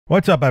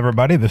What's up,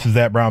 everybody? This is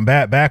that Brown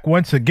Bat back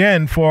once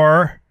again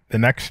for the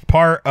next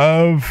part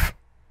of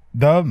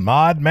the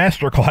mod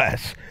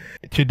masterclass.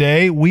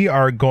 Today we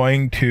are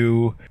going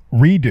to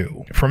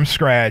redo from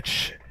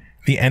scratch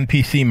the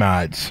NPC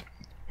mods.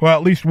 Well,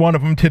 at least one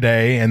of them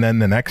today, and then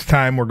the next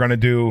time we're going to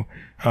do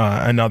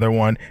another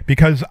one,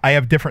 because I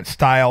have different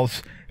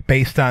styles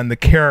based on the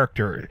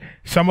character.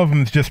 Some of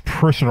them is just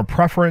personal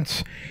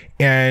preference,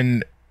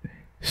 and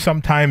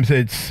sometimes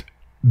it's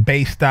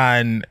based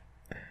on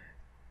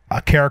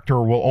a character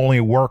will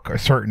only work a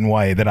certain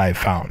way that I've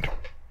found.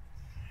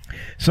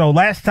 So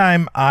last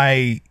time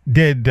I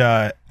did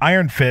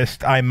Iron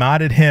Fist, I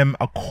modded him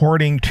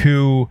according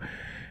to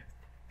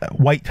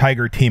White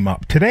Tiger team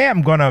up. Today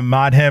I'm going to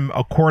mod him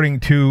according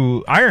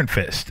to Iron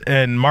Fist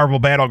and Marvel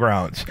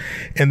Battlegrounds.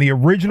 In the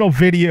original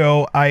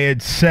video I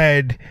had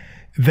said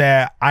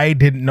that I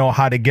didn't know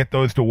how to get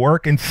those to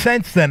work, and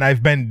since then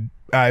I've been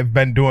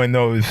doing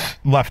those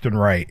left and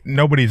right.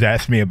 Nobody's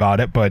asked me about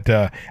it, but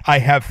I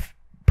have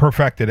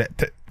perfected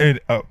it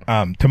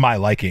to my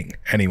liking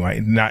anyway.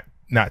 Not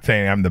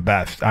saying I'm the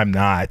best. I'm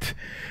not.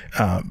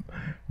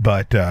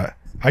 But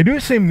I do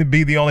seem to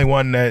be the only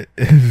one that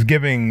is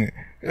giving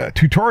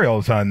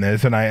tutorials on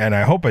this, and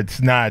I hope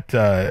it's not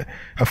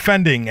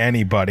offending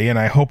anybody, and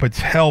I hope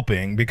it's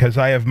helping, because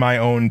I have my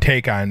own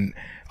take on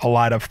a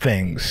lot of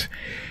things.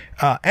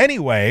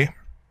 Anyway,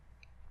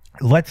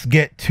 let's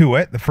get to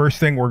it. The first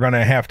thing we're going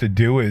to have to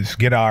do is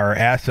get our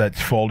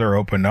assets folder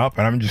opened up,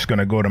 and I'm just going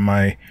to go to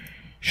my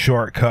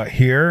shortcut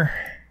here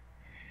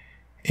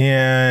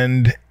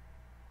and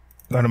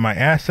go to my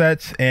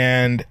assets,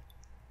 and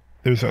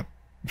there's a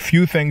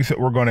few things that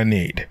we're going to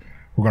need.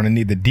 We're going to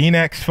need the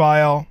DNX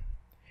file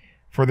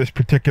for this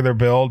particular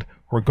build.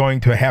 We're going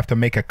to have to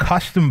make a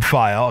custom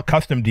file, a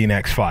custom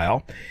DNX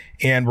file,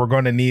 and we're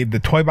going to need the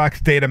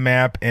Toybox data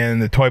map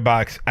and the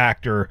Toybox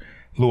actor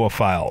Lua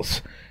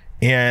files.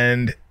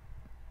 And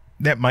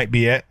that might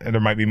be it. There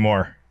might be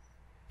more.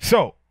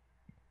 So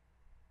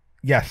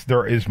yes,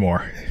 there is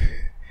more.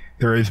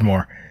 There is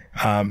more.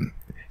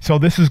 So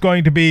this is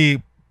going to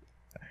be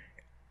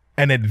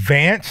an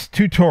advanced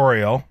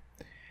tutorial.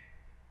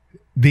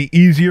 The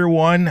easier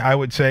one, I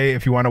would say,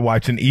 if you want to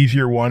watch an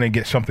easier one and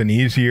get something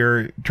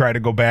easier, try to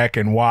go back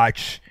and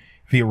watch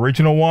the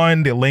original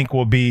one. The link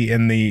will be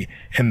in the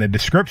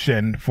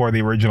description for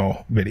the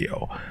original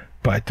video.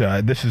 But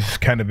this is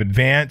kind of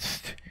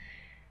advanced,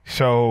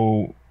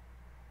 so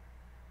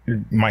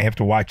you might have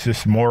to watch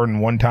this more than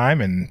one time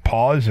and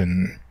pause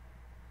and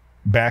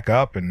back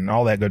up and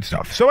all that good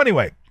stuff. So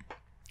anyway,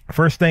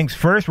 first things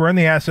first, we're in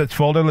the assets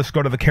folder. Let's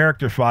go to the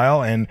character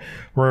file, and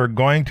we're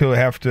going to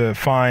have to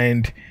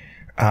find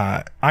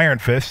Iron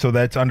Fist. So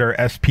that's under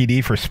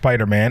SPD for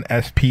Spider-Man,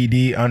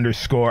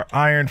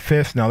 SPD_Iron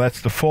Fist. Now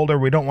that's the folder.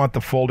 We don't want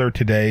the folder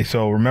today,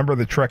 so remember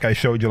the trick I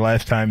showed you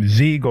last time.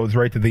 Z goes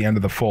right to the end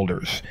of the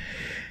folders.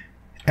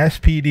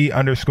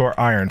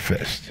 SPD_Iron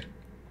Fist.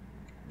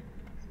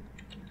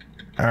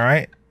 All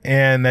right,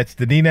 and that's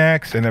the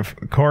DNX, and of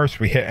course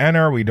we hit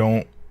enter. We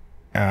don't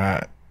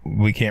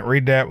we can't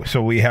read that,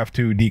 so we have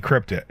to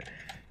decrypt it.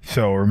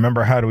 So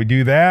remember, how do we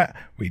do that?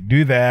 We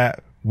do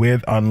that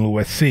with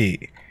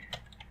unluaC.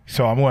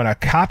 So I'm going to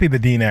copy the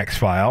DNX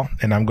file,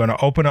 and I'm going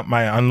to open up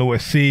my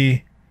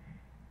unluaC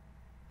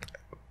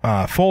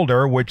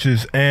folder, which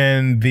is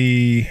in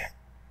the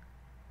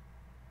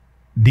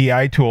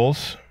DI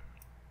tools.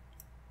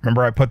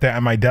 Remember, I put that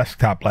on my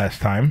desktop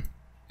last time,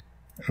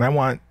 and I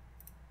want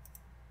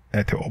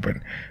that to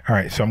open. All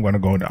right, so I'm going to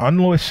go into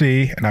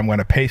unluaC, and I'm going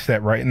to paste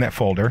that right in that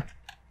folder.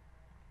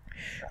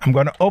 I'm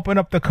going to open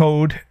up the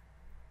code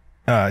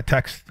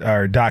text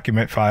or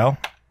document file,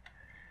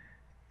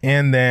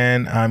 and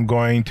then I'm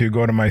going to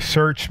go to my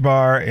search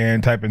bar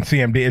and type in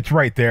CMD. It's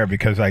right there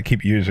because I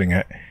keep using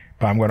it,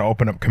 but I'm going to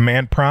open up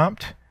command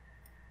prompt,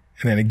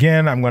 and then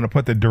again I'm going to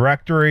put the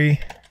directory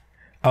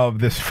of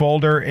this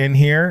folder in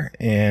here,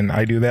 and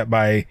I do that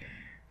by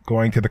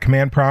going to the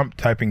command prompt,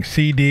 typing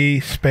CD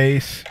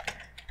space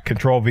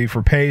Control V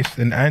for paste,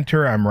 and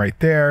enter. I'm right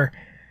there.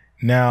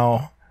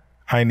 Now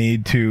I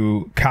need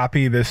to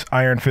copy this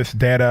Iron Fist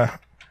data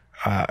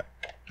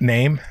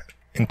name,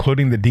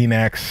 including the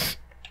DNX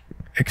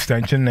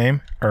extension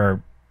name,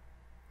 or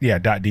yeah,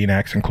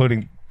 .dnx,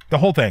 including the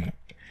whole thing.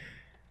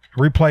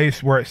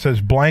 Replace where it says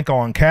blank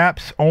all in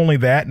caps, only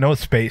that, no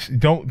space.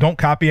 Don't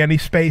copy any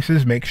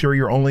spaces. Make sure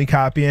you're only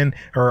copying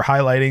or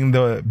highlighting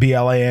the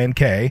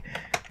BLANK.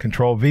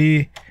 Control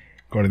V,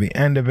 go to the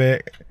end of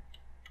it.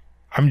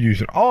 I'm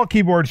using all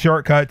keyboard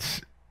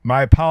shortcuts.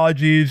 My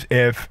apologies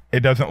if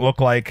it doesn't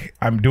look like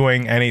I'm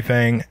doing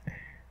anything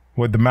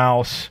with the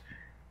mouse.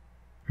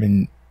 I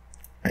mean,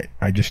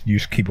 I just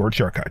use keyboard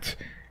shortcuts.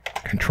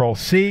 Control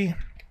C,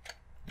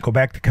 go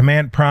back to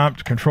command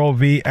prompt, Control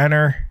V,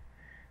 enter.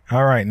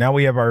 All right, now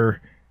we have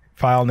our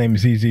file name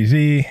ZZZ,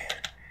 and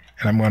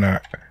I'm going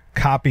to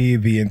copy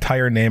the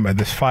entire name of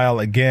this file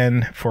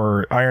again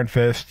for Iron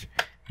Fist,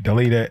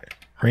 delete it,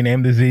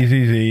 rename the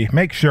ZZZ,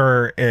 make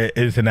sure it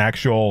is an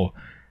actual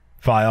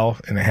file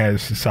and it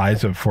has the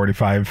size of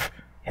 45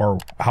 or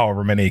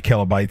however many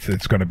kilobytes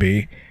it's going to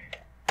be.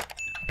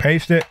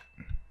 paste it.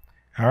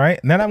 All right,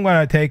 and then I'm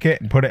going to take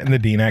it and put it in the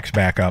DNX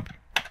backup.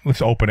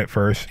 Let's open it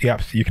first.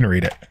 Yep, so you can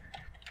read it.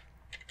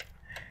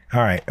 All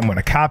right, I'm going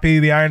to copy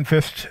the Iron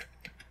Fist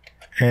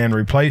and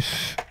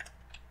replace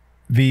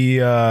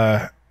the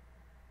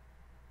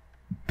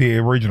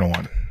original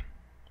one.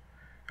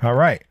 All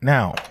right,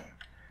 now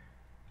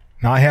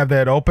I have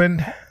that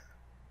opened.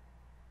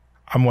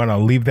 I'm going to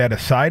leave that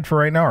aside for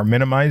right now, or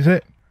minimize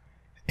it.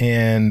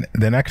 And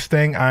the next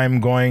thing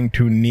I'm going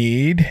to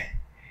need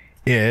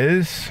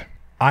is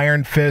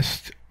Iron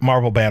Fist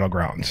Marvel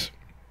Battlegrounds.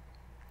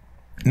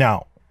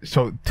 Now,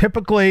 so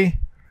typically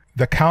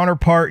the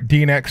counterpart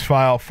DNX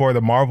file for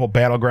the Marvel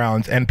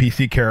Battlegrounds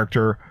NPC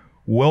character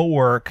will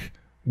work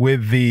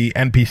with the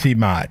NPC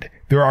mod.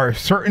 There are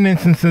certain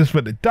instances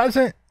but it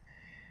doesn't,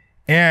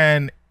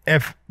 and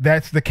if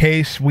that's the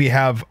case, we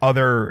have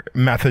other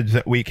methods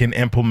that we can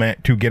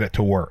implement to get it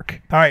to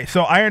work. All right,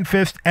 so Iron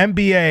Fist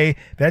MBA,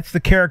 that's the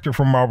character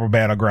from Marvel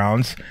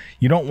Battlegrounds.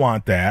 You don't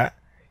want that.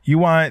 You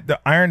want the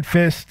Iron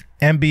Fist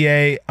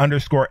MBA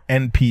 _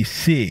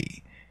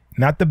 NPC,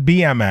 not the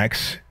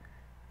BMX.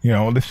 You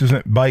know, this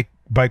isn't bike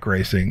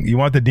racing. You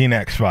want the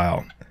DNX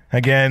file.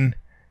 Again,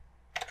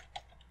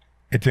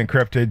 it's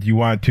encrypted. You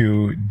want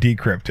to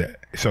decrypt it.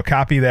 So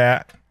copy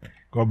that.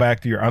 Go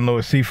back to your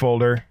unloadC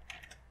folder.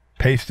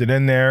 Paste it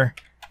in there.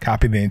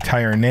 Copy the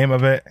entire name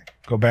of it.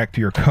 Go back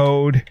to your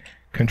code.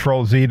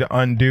 Control Z to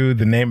undo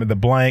the name of the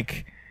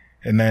blank.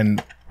 And then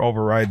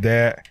override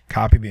that.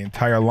 Copy the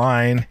entire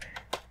line.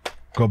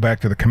 Go back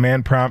to the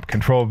command prompt.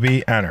 Control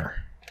V,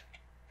 enter.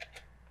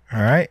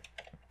 All right.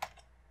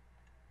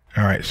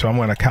 All right, so I'm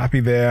going to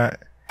copy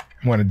that.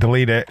 I'm going to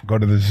delete it. Go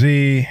to the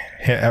Z,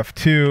 hit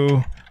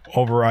F2,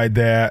 override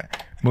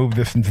that, move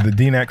this into the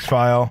DNX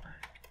file.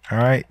 All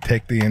right,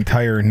 take the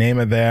entire name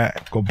of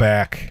that, go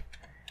back,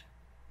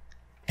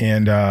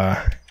 and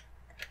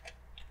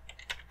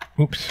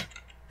oops.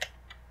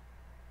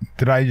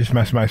 Did I just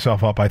mess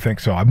myself up? I think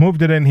so. I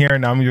moved it in here.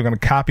 Now I'm just going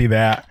to copy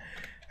that,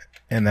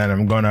 and then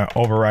I'm going to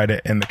override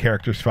it in the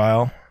characters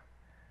file.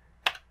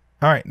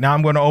 All right, now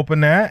I'm going to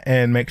open that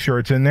and make sure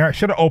it's in there. I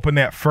should have opened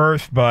that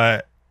first,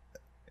 but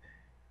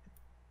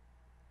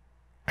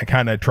I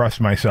kind of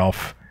trust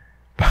myself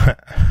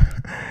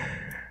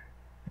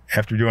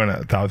after doing it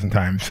 1,000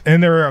 times.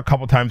 And there were a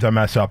couple times I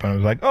mess up and I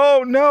was like,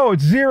 oh no,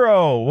 it's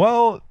 0.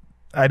 Well,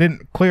 I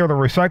didn't clear the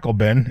recycle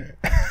bin.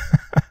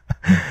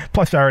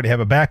 Plus I already have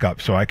a backup,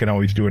 so I can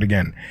always do it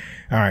again.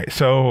 All right,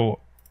 so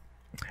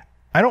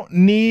I don't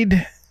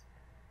need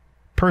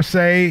per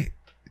se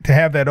to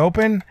have that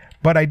open,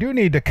 but I do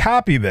need to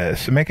copy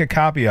this, make a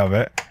copy of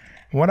it.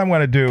 What I'm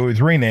going to do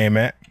is rename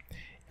it,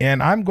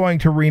 and I'm going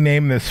to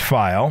rename this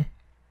file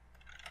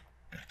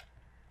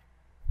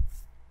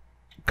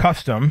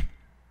custom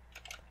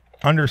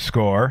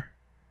 _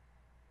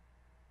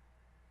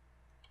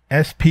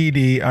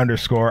 SPD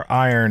 _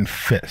 Iron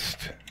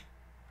Fist.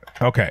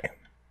 Okay.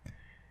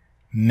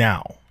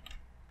 Now,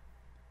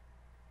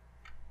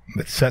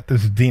 let's set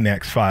this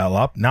DNX file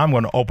up. Now I'm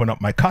going to open up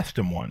my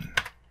custom one.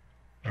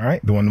 All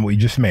right, the one we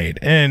just made.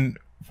 And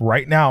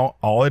right now,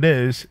 all it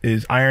is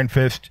Iron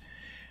Fist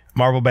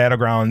Marvel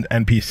Battleground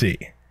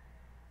NPC.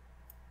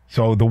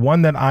 So the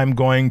one that I'm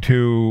going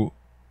to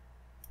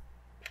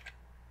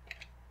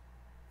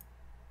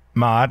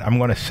mod, I'm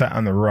going to set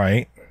on the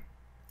right.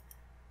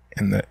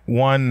 And the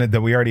one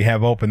that we already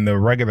have open, the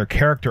regular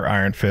character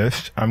Iron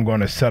Fist, I'm going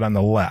to set on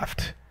the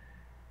left.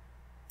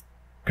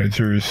 Because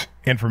there's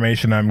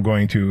information I'm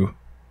going to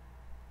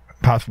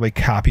possibly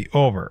copy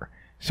over.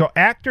 So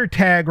actor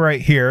tag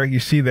right here, you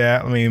see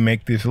that. Let me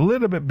make this a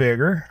little bit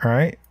bigger, all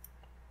right?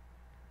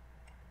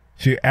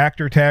 See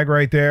actor tag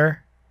right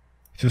there?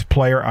 It says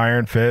player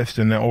Iron Fist,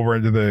 and then over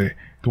into the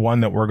one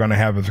that we're going to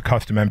have as a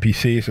custom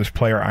NPC, it says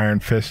player Iron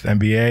Fist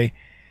MBA.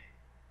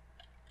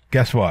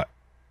 Guess what?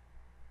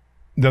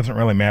 It doesn't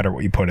really matter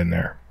what you put in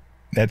there.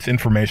 That's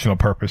informational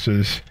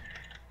purposes.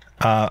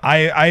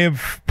 I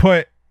have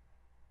put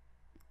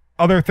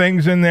other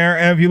things in there,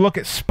 and if you look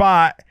at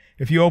Spot,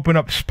 if you open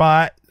up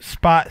Spot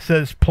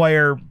says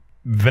player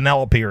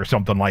Vanellope or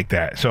something like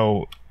that.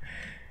 So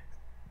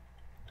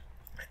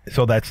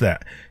that's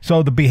that.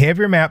 So the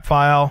behavior map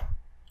file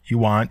you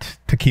want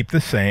to keep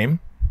the same.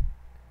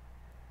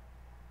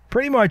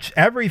 Pretty much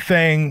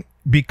everything,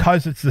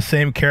 because it's the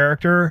same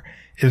character,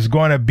 is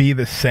going to be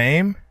the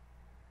same.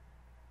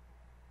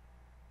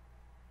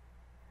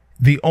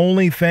 The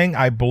only thing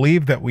I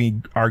believe that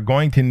we are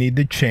going to need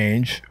to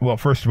change, well,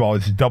 first of all,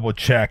 is double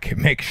check,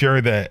 make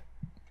sure that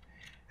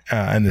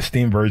in the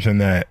Steam version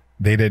that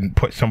they didn't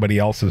put somebody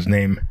else's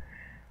name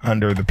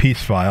under the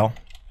piece file.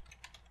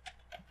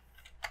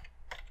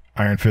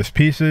 Iron Fist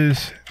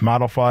pieces,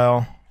 model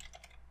file.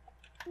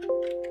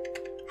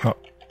 Oh,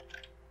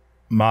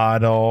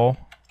 model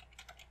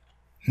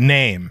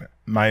name,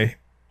 my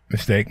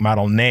mistake,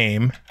 model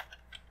name,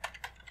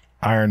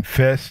 Iron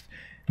Fist.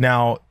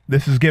 Now,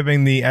 this is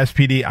giving the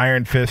SPD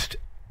Iron Fist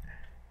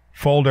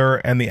folder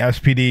and the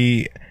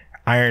SPD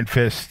Iron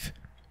Fist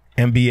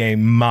MBA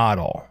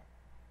model.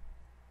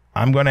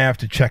 I'm going to have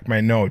to check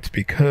my notes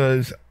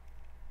because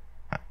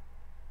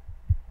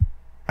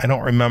I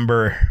don't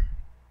remember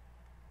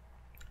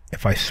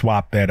if I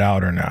swapped that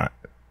out or not.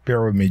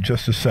 Bear with me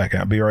just a second.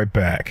 I'll be right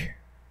back.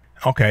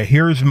 Okay,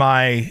 here's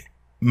my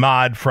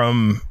mod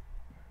from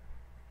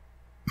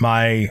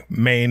my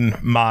main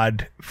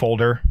mod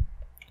folder.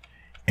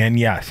 And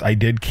yes, I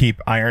did keep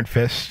Iron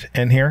Fist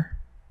in here.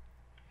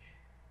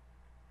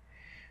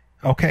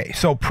 Okay,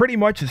 so pretty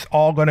much it's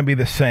all going to be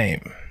the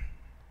same.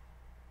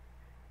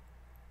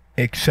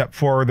 Except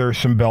for there's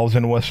some bells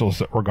and whistles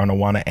that we're going to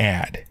want to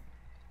add.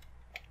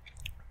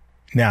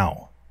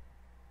 Now,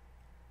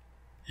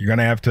 you're going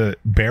to have to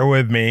bear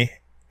with me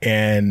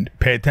and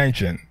pay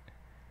attention.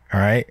 All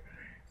right?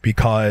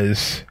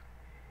 Because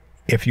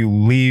if you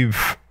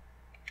leave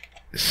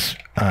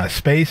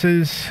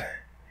spaces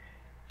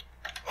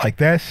like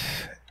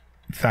this,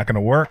 it's not going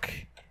to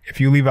work. If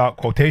you leave out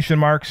quotation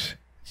marks,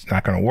 it's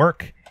not going to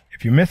work.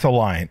 If you miss a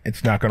line,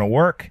 it's not going to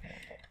work.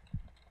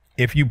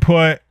 If you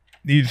put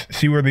these,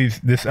 see where this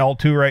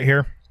L2 right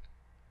here?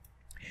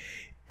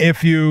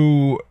 If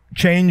you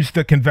change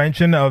the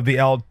convention of the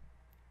L,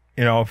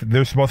 you know, if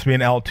there's supposed to be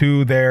an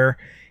L2 there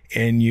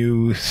and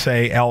you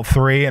say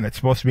L3 and it's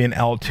supposed to be an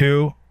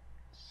L2,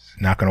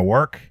 it's not going to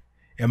work.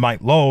 It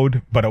might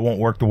load, but it won't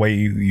work the way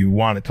you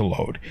want it to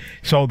load.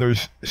 So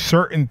there's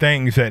certain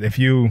things that if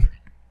you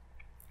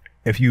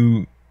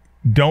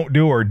don't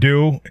do or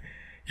do,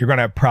 you're going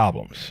to have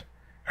problems.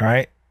 All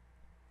right.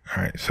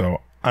 All right.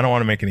 So I don't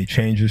want to make any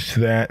changes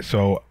to that.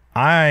 So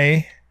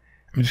I'm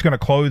just going to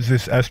close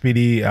this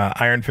SBD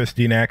Iron Fist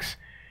DNX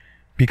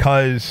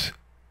because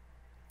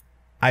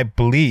I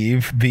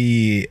believe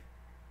the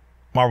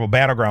Marvel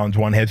Battlegrounds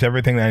one has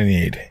everything that I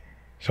need.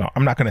 So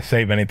I'm not going to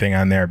save anything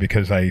on there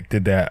because I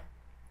did that.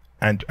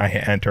 And I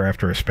hit enter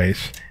after a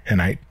space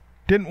and I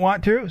didn't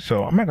want to,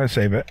 so I'm not going to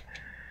save it.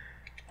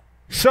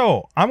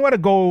 So I'm going to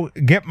go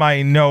get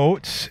my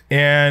notes,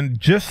 and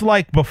just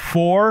like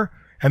before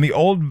in the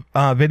old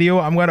video,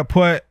 I'm going to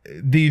put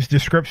these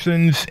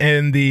descriptions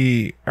in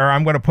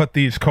I'm going to put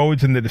these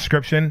codes in the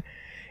description.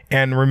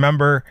 And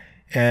remember,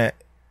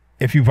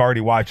 if you've already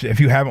watched it, if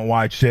you haven't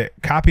watched it,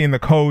 copying the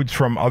codes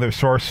from other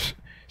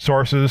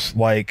sources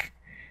like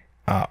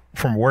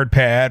from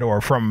WordPad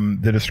or from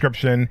the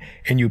description,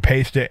 and you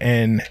paste it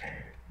in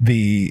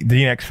the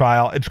DNX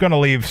file, it's going to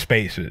leave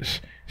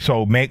spaces.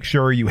 So make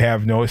sure you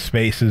have no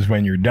spaces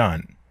when you're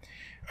done.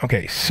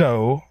 Okay,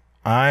 so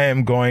I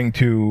am going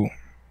to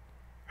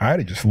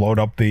just load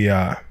up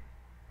the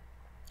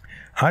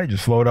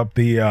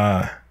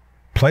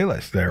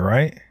playlist there,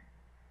 right?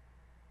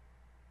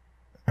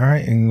 All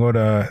right, and go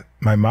to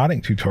my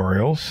modding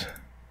tutorials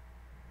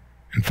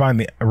and find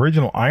the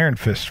original Iron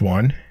Fist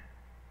one.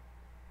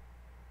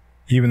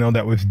 Even though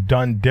that was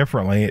done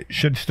differently, it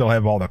should still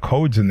have all the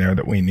codes in there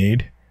that we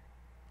need.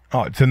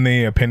 Oh, it's in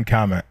the pinned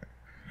comment.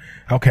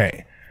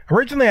 Okay.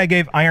 Originally, I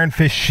gave Iron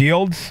Fist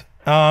shields.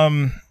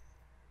 Well,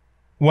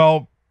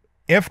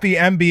 if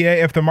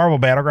the Marvel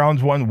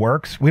Battlegrounds one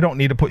works, we don't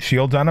need to put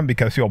shields on him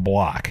because he'll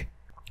block.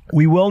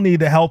 We will need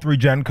the health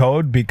regen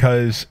code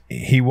because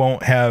he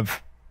won't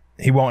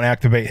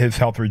activate his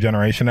health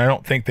regeneration. I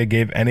don't think they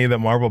gave any of the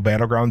Marvel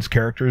Battlegrounds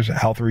characters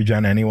health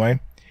regen anyway.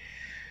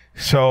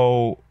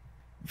 So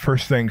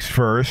first things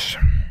first,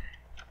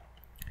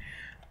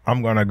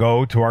 I'm going to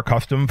go to our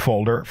custom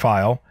folder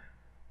file,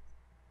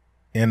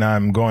 and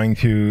I'm going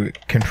to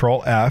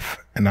Control F,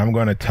 and I'm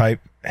going to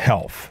type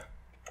health.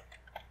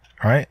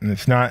 All right, and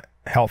it's not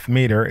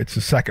healthMeter, it's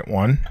the second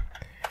one.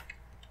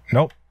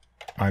 Nope,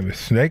 I have a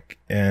mistake,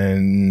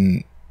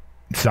 and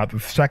it's not the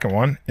second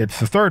one, it's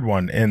the third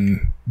one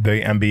in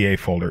the MBA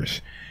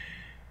folders.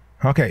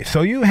 Okay,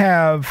 so you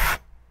have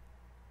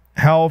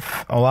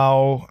health,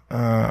 allow,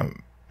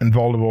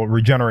 invulnerable,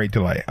 regenerate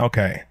delay.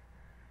 Okay.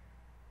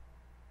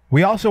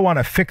 We also want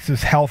to fix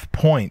his health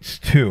points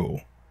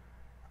too.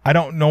 I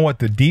don't know what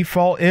the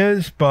default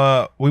is,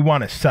 but we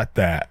want to set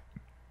that.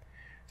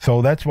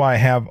 So that's why I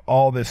have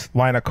all this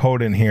line of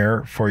code in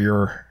here for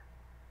your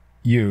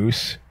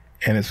use.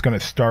 And it's going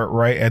to start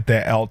right at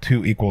that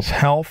L2 equals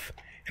health.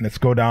 And it's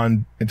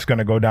going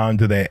to go down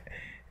to the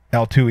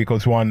L2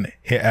 equals 1,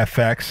 hit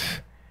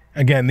FX.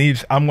 Again,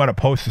 these, I'm going to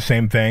post the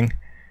same thing.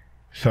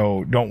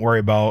 So don't worry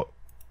about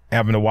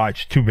having to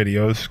watch two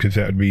videos because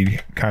that would be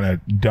kind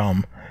of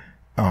dumb.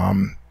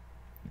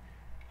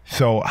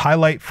 So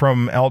highlight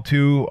from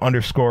L2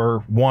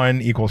 underscore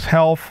 1 equals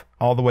health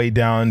all the way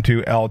down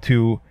to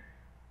L2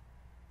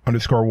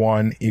 underscore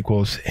 1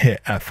 equals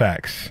hit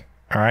FX.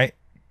 All right.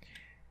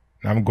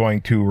 I'm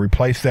going to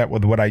replace that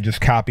with what I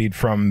just copied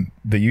from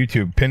the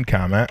YouTube pinned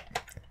comment.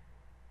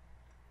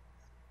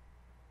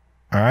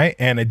 All right.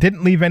 And it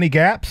didn't leave any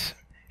gaps.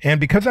 And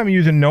because I'm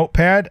using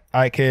Notepad,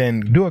 I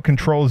can do a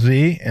Control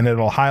Z and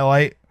it'll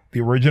highlight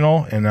the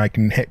original, and I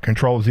can hit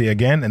Control Z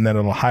again and then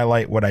it'll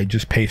highlight what I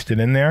just pasted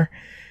in there.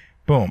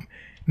 Boom.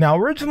 Now,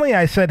 originally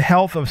I said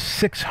health of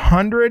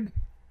 600.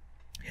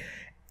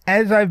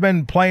 As I've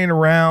been playing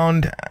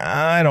around,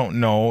 I don't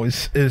know.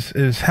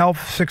 Is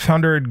health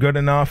 600 good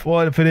enough?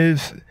 Well, if it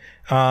is,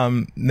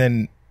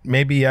 then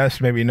maybe yes,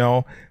 maybe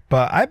no.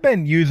 But I've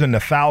been using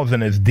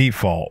 1,000 as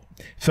default.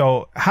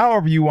 So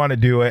however you want to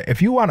do it,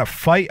 if you want to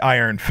fight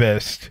Iron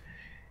Fist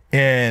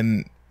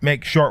and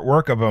make short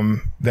work of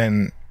him,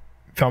 then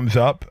thumbs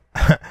up.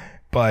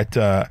 But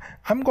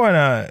I'm going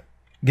to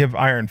give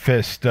Iron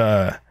Fist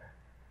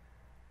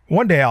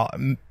one day.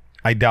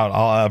 I doubt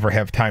I'll ever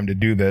have time to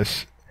do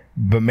this,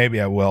 but maybe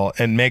I will,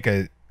 and make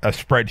a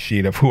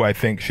spreadsheet of who I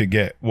think should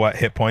get what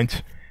hit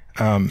points.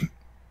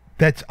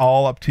 That's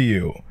all up to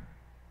you,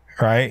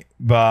 right?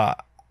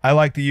 But I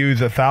like to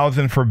use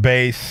 1,000 for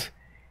base,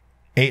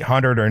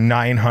 800 or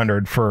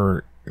 900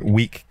 for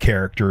weak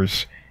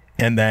characters,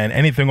 and then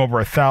anything over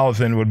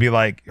 1,000 would be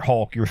like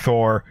Hulk, your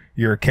Thor,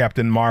 your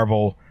Captain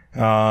Marvel,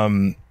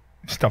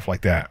 stuff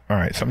like that. All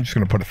right, so I'm just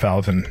going to put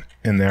 1,000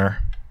 in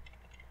there.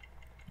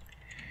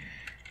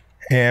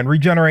 And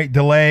regenerate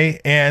delay.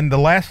 And the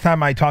last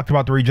time I talked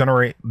about the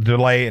regenerate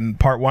delay in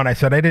part 1, I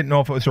said I didn't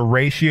know if it was a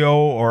ratio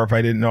or if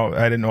I didn't know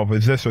if it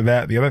was this or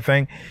that, the other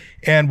thing.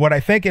 And what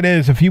I think it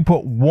is, if you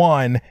put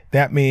 1,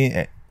 that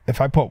means if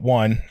I put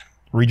 1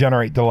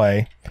 regenerate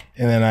delay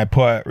and then I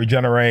put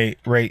regenerate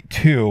rate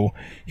 2,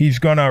 he's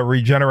gonna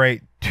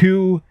regenerate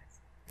 2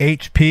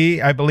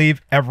 HP, I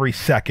believe, every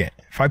second.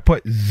 If I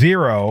put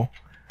 0,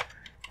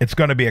 it's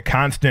gonna be a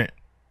constant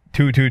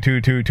 2, 2, 2,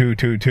 2, 2,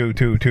 2, 2,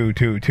 2, 2,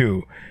 2,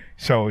 2.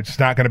 So it's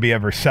not going to be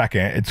every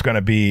second. It's going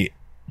to be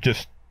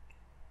just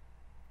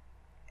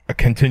a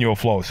continual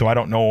flow. So I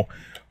don't know.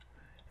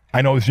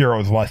 I know 0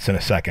 is less than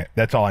a second.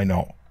 That's all I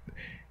know.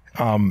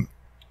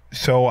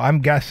 So I'm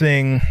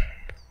guessing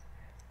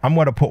I'm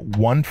going to put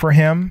 1 for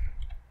him.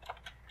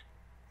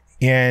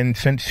 And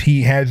since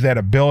he has that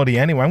ability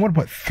anyway, I'm going to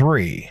put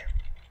 3.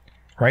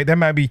 Right? That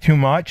might be too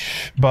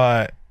much,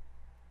 but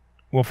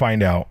we'll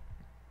find out.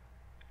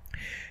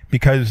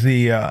 Because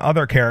the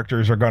other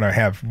characters are going to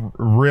have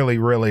really,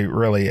 really,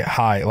 really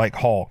high, like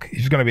Hulk.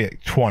 He's going to be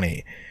at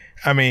 20.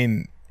 I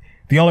mean,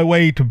 the only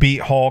way to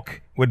beat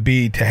Hulk would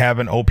be to have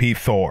an OP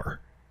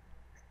Thor.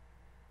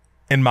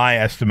 In my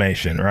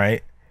estimation,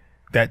 right?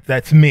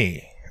 That's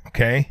me,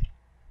 okay?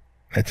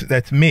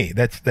 That's me.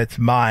 That's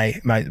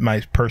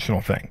my personal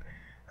thing.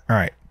 All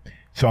right.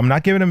 So I'm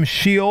not giving him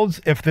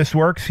shields. If this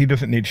works, he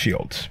doesn't need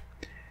shields.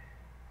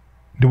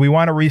 Do we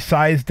want to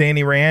resize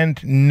Danny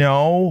Rand?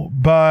 No,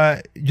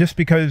 but just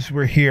because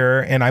we're here,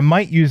 and I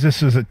might use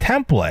this as a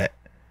template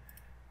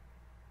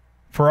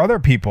for other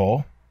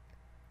people,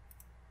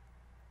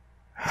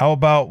 how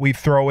about we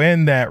throw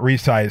in that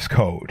resize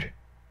code?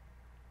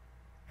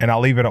 And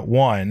I'll leave it at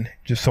 1,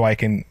 just so I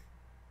can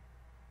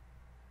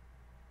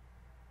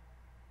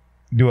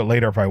do it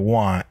later if I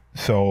want.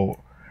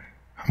 So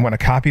I'm going to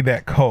copy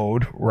that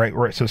code right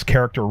where it says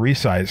character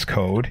resize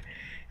code.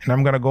 And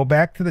I'm going to go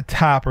back to the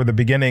top or the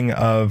beginning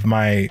of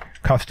my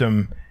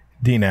custom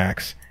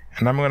DNAX.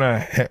 And I'm going to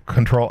hit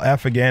Control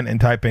F again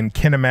and type in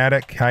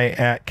kinematic,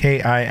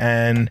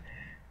 K-I-N-E-M.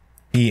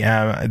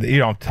 You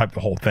don't type the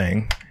whole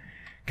thing.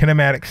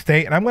 Kinematic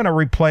state. And I'm going to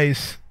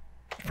replace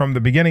from the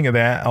beginning of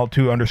that,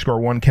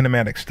 L2_1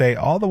 kinematic state,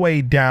 all the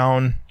way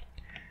down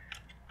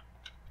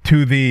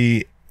to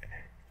the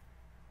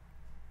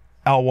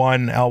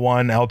L1,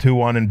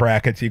 L2, in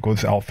brackets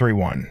equals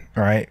L3,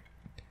 all right?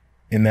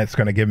 And that's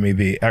going to give me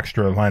the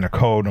extra line of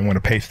code. I'm going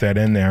to paste that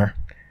in there.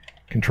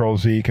 Control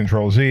Z,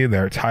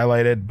 there it's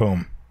highlighted,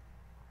 boom.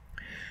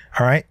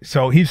 All right,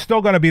 so he's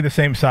still going to be the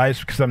same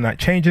size because I'm not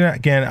changing it.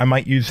 Again, I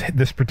might use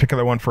this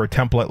particular one for a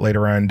template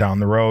later on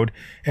down the road.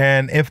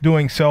 And if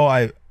doing so,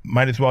 I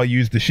might as well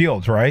use the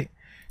shields, right?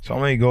 So I'm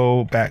going to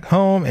go back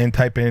home and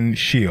type in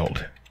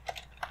shield.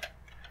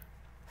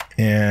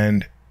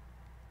 And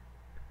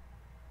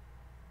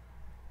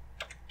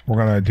we're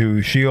going to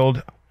do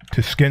shield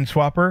to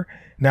SkinSwapper.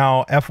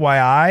 Now,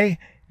 FYI,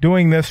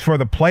 doing this for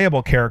the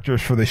playable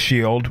characters for the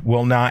shield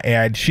will not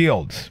add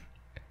shields.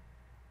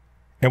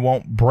 It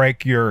won't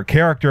break your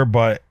character,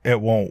 but it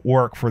won't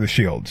work for the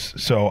shields.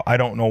 So I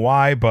don't know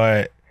why,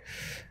 but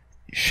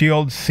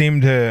shields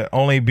seem to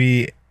only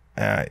be...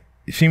 it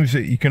seems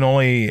that you can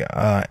only...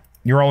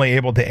 you're only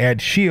able to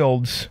add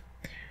shields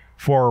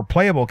for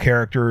playable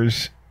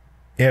characters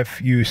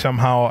if you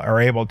somehow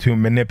are able to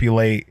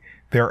manipulate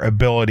their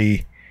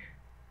ability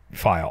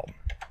file.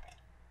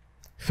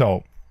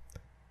 So...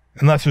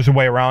 unless there's a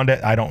way around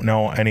it, I don't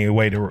know any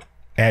way to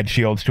add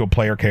shields to a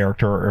player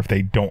character or if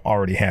they don't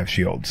already have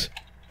shields.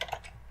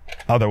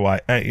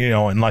 Otherwise,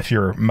 unless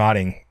you're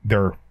modding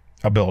their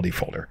ability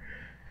folder.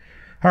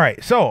 All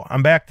right, so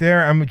I'm back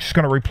there. I'm just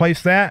going to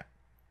replace that.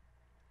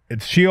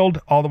 It's shield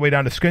all the way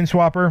down to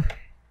SkinSwapper.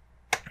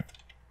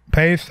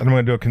 Paste. And I'm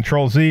going to do a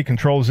Control Z,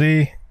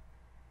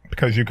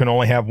 because you can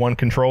only have one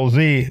Control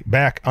Z,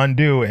 back,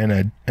 undo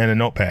in a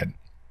notepad.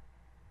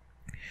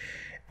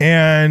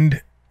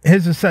 And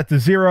his is set to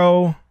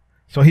 0,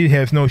 so he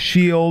has no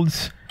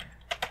shields,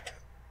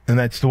 and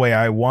that's the way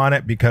I want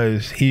it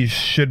because he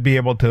should be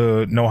able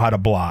to know how to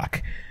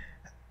block.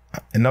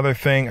 Another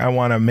thing I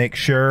want to make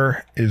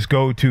sure is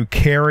go to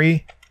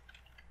carry.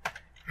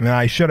 And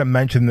I should have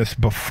mentioned this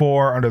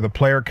before under the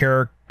player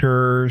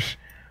characters,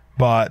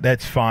 but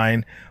that's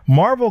fine.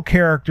 Marvel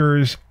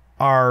characters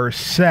are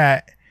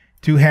set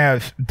to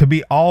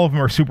be all of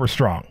them are super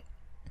strong.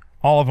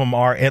 all of them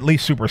are at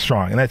least super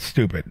strong, and that's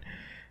stupid.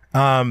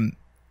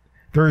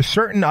 There are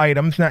certain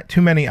items, not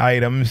too many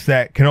items,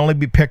 that can only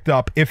be picked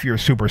up if you're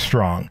super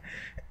strong,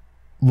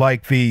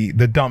 like the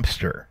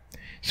dumpster.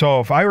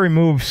 So if I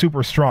remove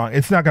super strong,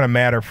 it's not going to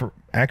matter for...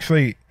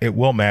 Actually, it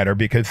will matter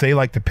because they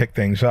like to pick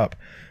things up.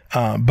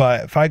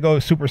 But if I go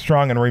super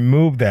strong and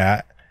remove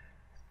that,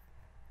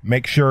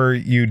 make sure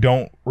you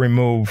don't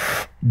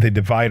remove the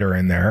divider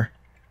in there.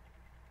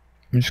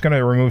 I'm just going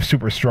to remove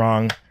super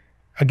strong.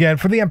 Again,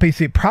 for the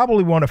NPC, it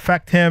probably won't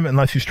affect him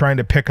unless he's trying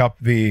to pick up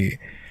the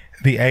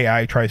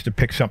AI tries to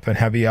pick something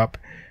heavy up.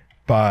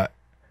 But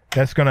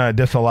that's going to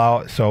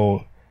disallow it.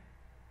 So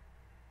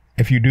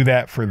if you do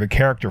that for the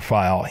character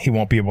file, he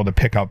won't be able to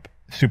pick up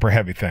super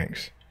heavy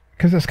things,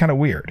 because that's kind of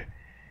weird.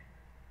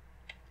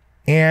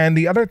 And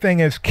the other thing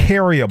is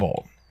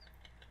carryable.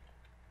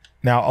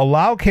 Now,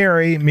 allow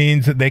carry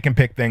means that they can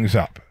pick things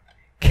up.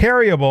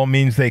 Carryable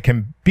means they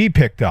can be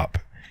picked up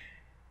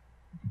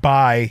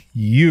by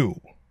you,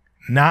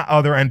 not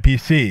other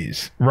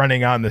NPCs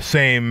running on the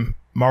same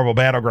Marvel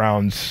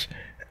Battlegrounds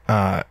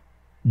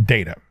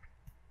data.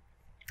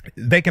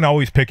 They can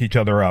always pick each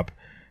other up.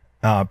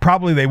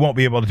 Probably they won't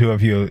be able to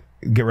if you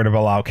get rid of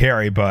allow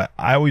carry, but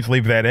I always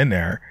leave that in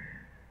there,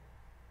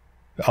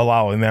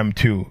 allowing them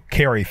to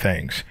carry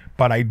things.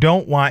 But I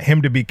don't want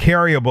him to be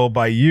carryable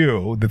by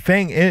you. The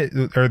thing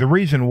is, or the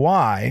reason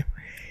why,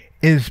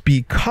 is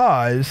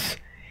because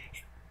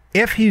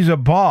if he's a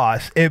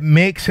boss, it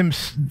makes him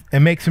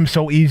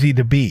so easy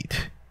to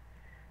beat,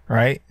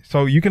 right?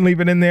 So you can leave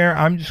it in there.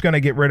 I'm just going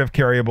to get rid of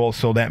carryable,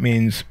 so that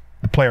means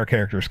the player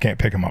characters can't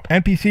pick him up.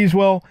 NPCs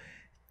will,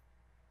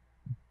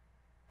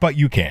 but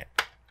you can't.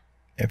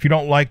 If you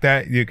don't like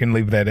that, you can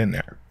leave that in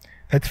there.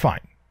 That's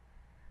fine.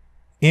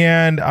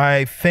 And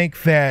I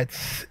think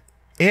that's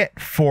it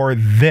for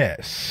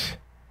this.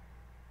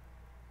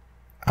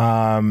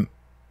 Let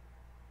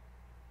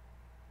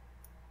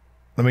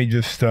me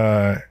just...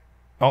 oh,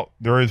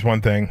 there is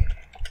one thing.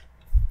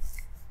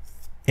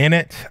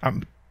 Init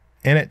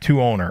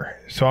to owner.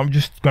 So I'm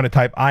just going to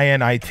type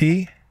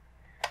init.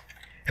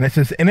 And it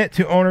says init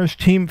to owner's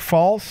team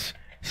false.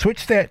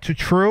 Switch that to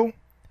true.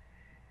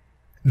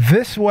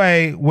 This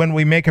way, when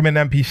we make him an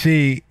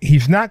NPC,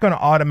 he's not going to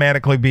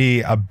automatically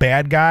be a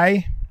bad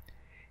guy.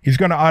 He's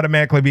going to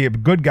automatically be a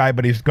good guy,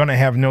 but he's going to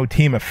have no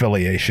team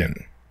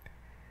affiliation.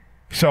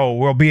 So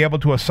we'll be able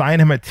to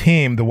assign him a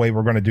team the way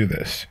we're going to do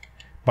this.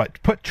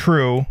 But put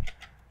true,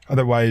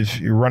 otherwise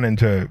you run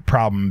into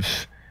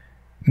problems.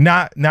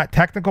 Not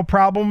technical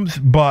problems,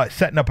 but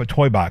setting up a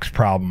toy box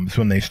problems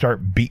when they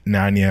start beating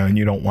on you and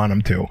you don't want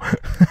them to.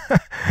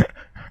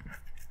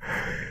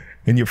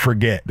 And you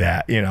forget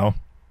that, you know.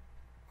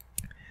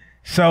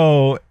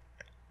 So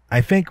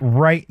I think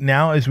right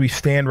now, as we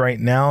stand right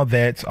now,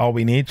 that's all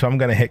we need. So I'm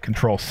going to hit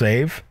Control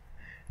Save.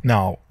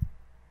 Now,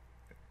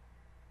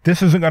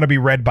 this isn't going to be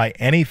read by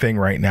anything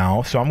right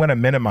now, so I'm going to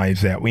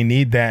minimize that. We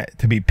need that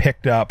to be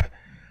picked up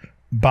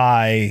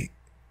by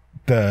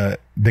the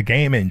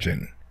game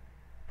engine.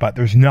 But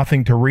there's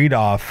nothing to read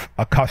off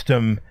a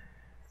custom...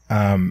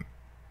 there's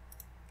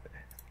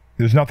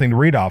nothing to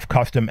read off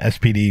custom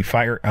SPD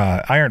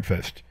Iron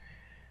Fist.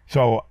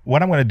 So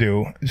what I'm going to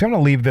do is I'm going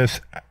to leave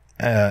this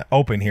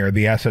open here,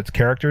 the assets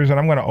characters, and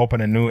I'm going to open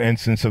a new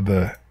instance of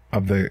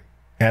the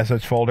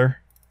assets folder.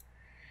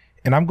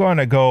 And I'm going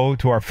to go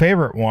to our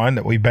favorite one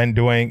that we've been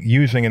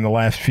using in the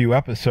last few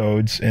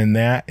episodes, and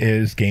that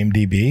is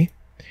GameDB.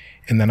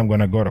 And then I'm going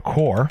to go to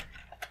core.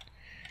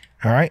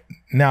 All right.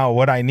 Now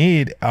what I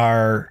need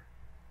are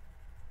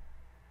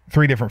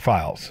 3 different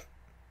files.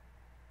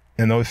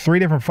 And those 3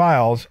 different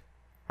files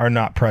are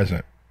not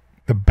present.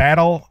 The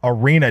Battle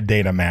Arena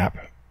data map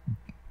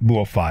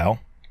Bool file.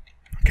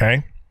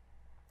 Okay.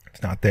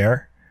 It's not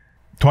there.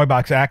 Toy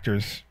Box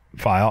Actors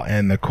file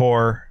and the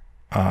core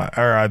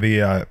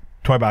the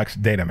Toy Box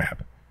data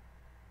map.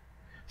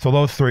 So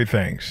those 3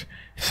 things.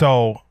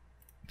 So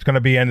it's going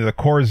to be into the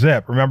core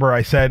zip. Remember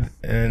I said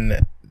in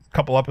a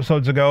couple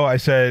episodes ago, I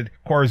said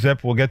core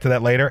zip, we'll get to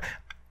that later.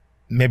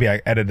 Maybe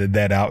I edited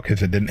that out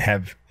because it didn't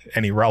have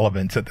any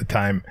relevance at the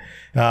time.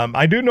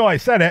 I do know I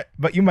said it,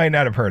 but you might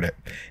not have heard it.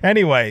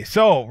 Anyway,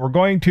 so we're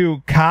going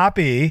to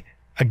copy,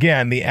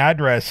 again, the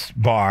address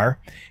bar,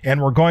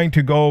 and we're going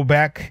to go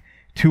back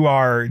to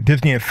our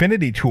Disney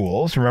Infinity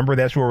tools. Remember,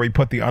 that's where we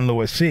put the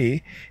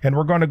unlewis, and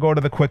we're going to go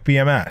to the Quick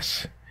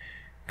BMS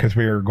because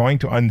we are going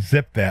to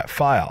unzip that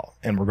file,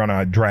 and we're going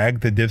to drag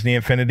the Disney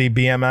Infinity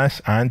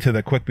BMS onto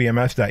the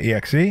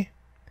quickbms.exe,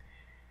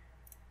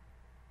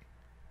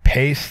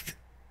 paste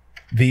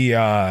the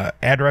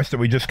address that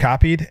we just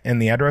copied in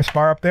the address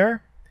bar up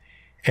there,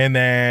 and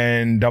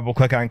then double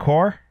click on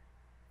core,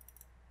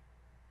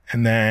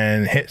 and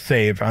then hit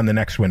save on the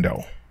next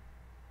window.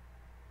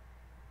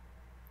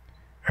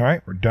 All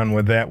right, we're done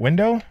with that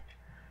window.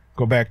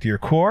 Go back to your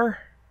core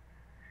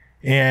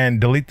and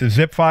delete the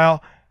zip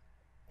file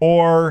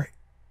or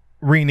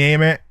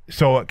rename it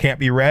so it can't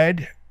be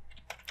read,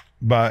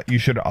 but you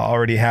should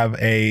already have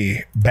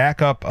a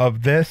backup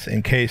of this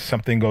in case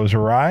something goes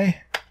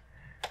awry.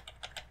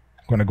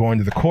 I'm going to go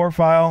into the core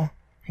file.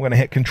 I'm going to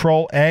hit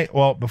Control A.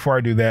 Well, before I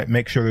do that,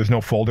 make sure there's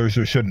no folders.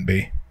 There shouldn't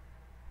be.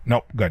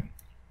 Nope, good.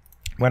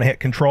 I'm going to hit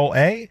Control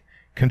A,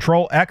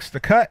 Control X to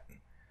cut,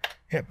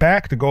 hit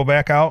back to go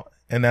back out,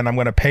 and then I'm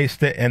going to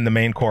paste it in the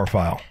main core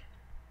file.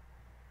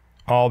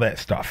 All that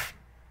stuff.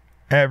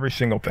 Every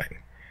single thing.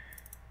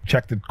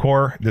 Check the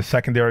core, the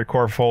secondary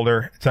core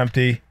folder. It's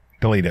empty.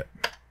 Delete it.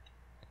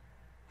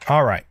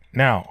 All right.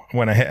 Now, I'm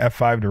going to hit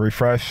F5 to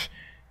refresh.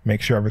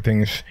 Make sure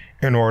everything's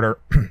in order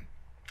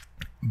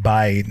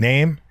by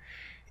name.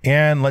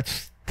 And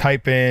let's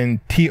type in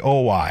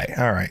TOY.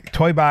 All right.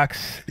 Toy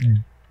box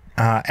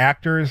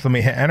actors. Let me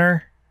hit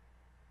enter.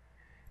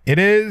 It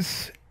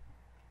is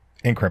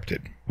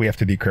encrypted. We have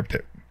to decrypt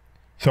it.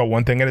 So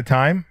one thing at a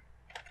time.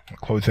 I'll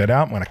close that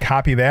out. I'm going to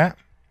copy that.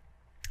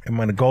 I'm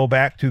going to go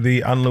back to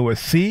the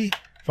unlewis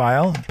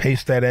file,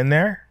 paste that in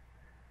there.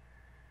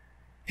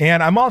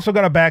 And I'm also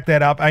going to back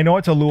that up. I know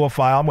it's a Lua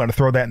file. I'm going to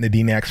throw that in the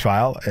DNAX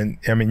file. And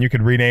I mean, you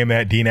could rename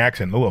that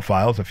DNAX and Lua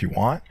files if you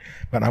want.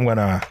 But I'm going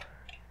to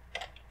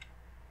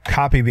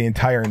copy the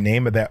entire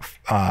name of that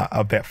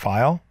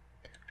file.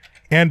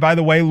 And by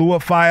the way, Lua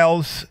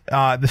files,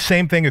 the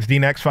same thing as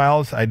DNAX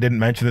files. I didn't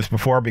mention this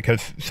before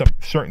because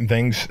certain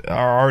things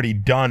are already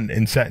done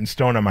and set in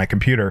stone on my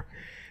computer.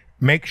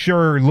 Make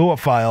sure Lua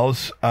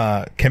files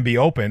can be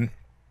open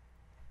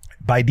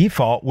by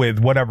default with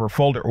whatever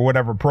folder or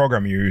whatever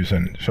program you're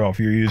using. So if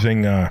you're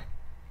using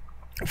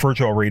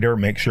Virtual Reader,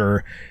 make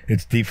sure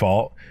it's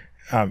default.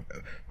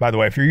 By the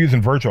way, if you're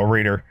using Virtual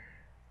Reader,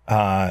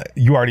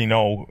 you already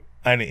know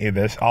any of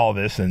this, all of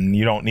this, and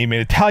you don't need me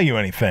to tell you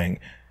anything.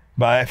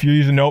 But if you're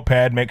using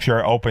Notepad, make sure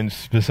it opens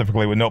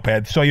specifically with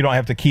Notepad so you don't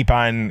have to keep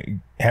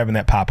on having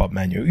that pop-up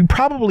menu. You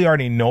probably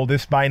already know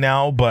this by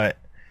now, but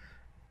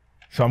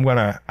so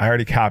I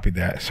already copied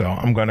that. So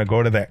I'm going to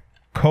go to that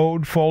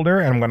code folder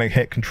and I'm going to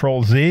hit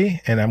Control Z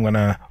and I'm going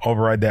to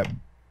override that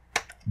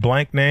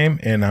blank name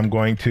and I'm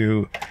going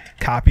to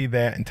copy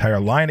that entire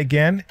line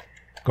again.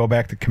 Go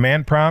back to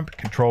command prompt,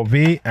 Control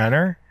V,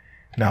 enter.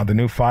 Now the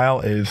new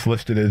file is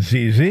listed as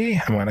ZZ.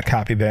 I'm going to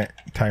copy that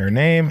entire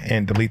name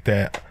and delete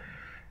that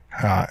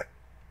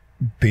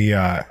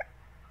the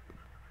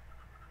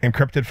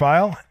encrypted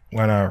file. I'm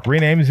going to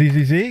rename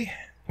ZZZ.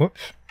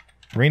 Whoops.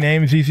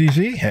 Rename ZZZ,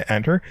 hit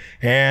enter,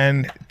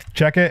 and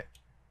check it.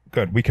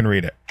 Good, we can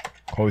read it.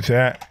 Close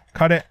that,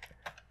 cut it,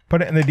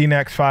 put it in the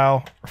DNAX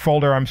file,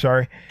 folder, I'm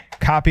sorry,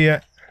 copy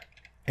it,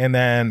 and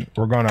then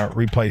we're going to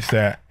replace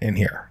that in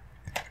here.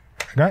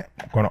 Okay,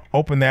 I'm going to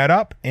open that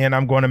up, and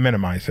I'm going to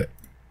minimize it.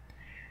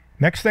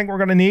 Next thing we're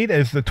going to need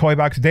is the toy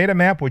box data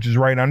map, which is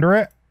right under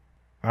it.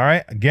 All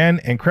right, again,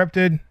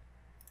 encrypted.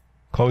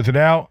 Close it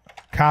out,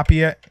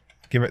 copy it,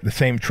 give it the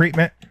same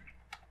treatment.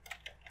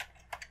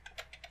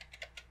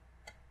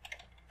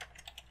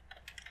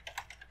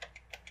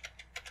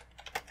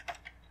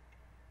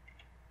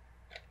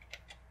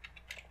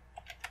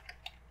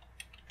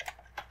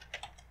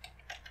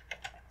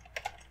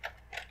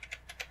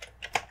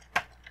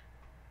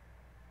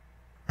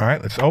 All right,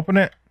 let's open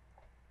it.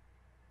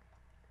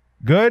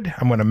 Good.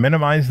 I'm going to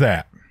minimize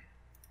that.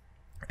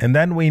 And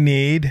then we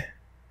need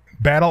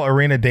Battle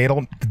Arena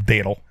data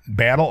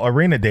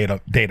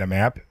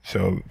map.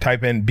 So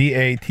type in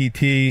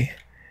BATT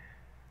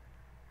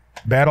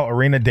Battle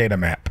Arena data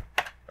map.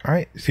 All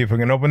right, see if we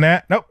can open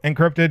that. Nope,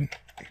 encrypted.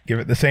 Give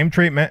it the same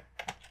treatment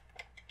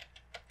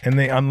in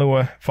the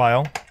unlua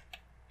file.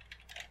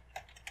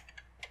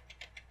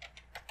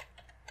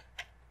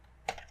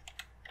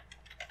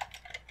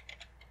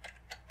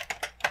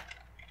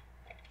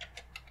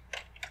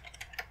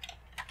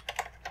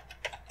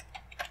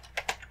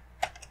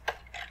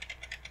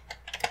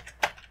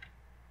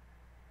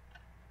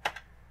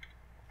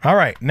 All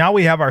right, now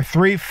we have our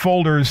 3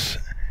 folders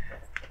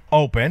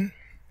open.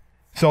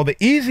 So the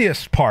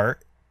easiest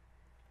part,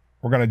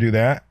 we're going to do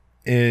that,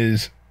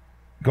 is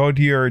go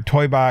to your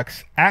toy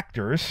box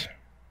actors.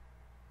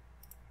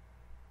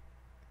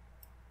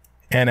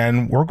 And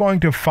then we're going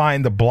to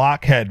find the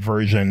blockhead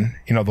version,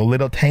 you know, the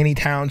little tiny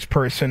towns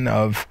person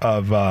of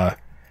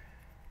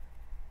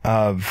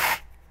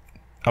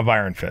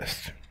Iron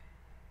Fist.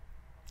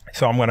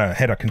 So I'm going to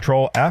hit a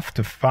Control F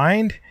to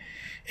find.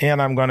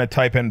 And I'm going to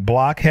type in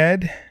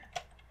blockhead,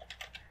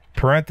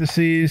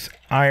 parentheses,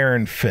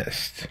 Iron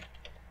Fist.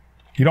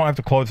 You don't have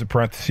to close the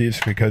parentheses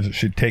because it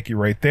should take you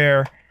right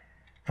there.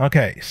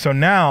 Okay, so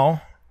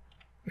now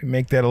we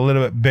make that a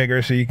little bit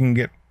bigger so you can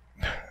get...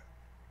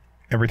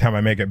 Every time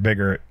I make it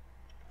bigger, it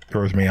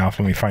throws me off.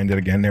 Let me find it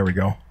again. There we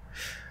go.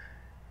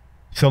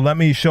 So let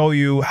me show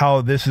you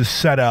how this is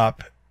set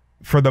up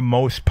for the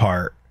most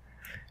part.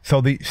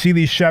 So see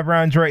these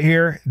chevrons right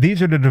here?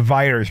 These are the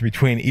dividers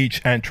between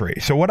each entry.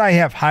 So what I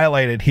have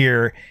highlighted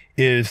here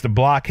is the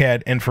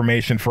blockhead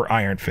information for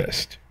Iron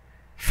Fist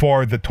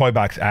for the toy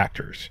box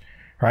actors,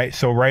 right?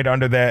 So right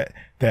under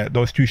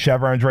those 2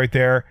 chevrons right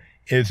there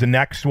is the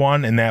next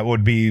one, and that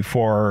would be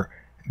for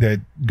the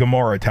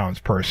Gamora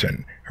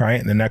townsperson, right?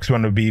 And the next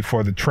one would be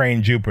for the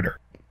Train Jupiter.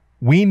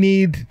 We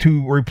need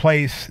to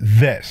replace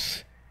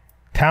this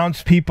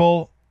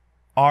townspeople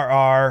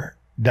rr.dnax.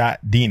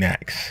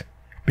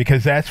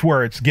 because that's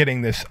where it's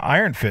getting this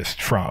Iron Fist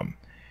from.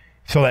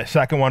 So that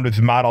second one was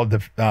model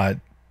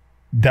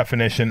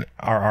definition,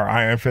 our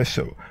Iron Fist.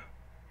 So,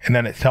 and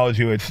then it tells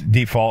you it's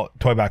default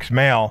toy box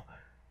male.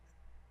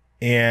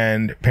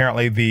 And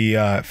apparently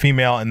the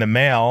female and the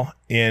male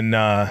in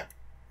the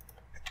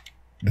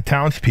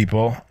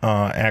townspeople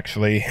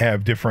actually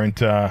have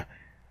different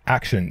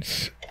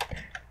actions.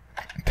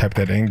 Type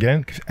that in again,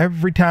 because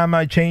every time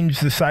I change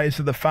the size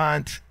of the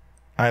font,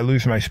 I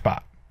lose my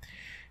spot.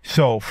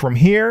 So from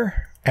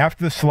here,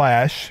 after the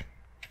slash,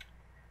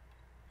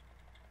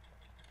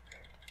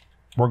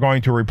 we're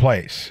going to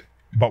replace,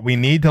 but we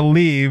need to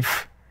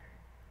leave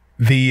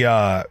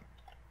the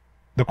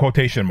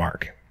quotation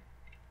mark.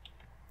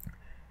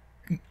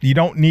 You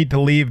don't need to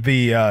leave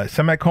the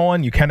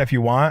semicolon. You can if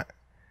you want.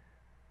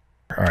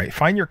 All right,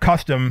 find your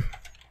custom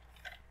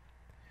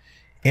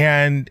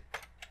and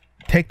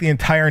take the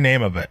entire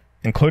name of it,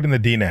 including the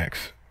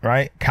DNAX,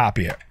 right?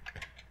 Copy it.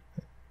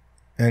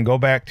 And go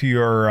back to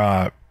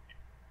your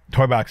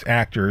toy box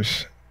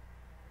actors,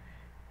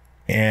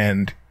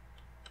 and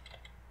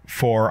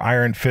for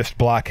Iron Fist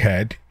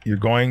Blockhead, you're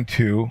going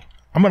to,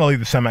 I'm going to leave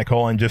the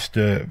semicolon just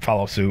to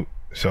follow suit.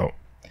 So,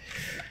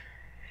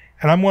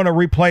 and I'm going to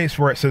replace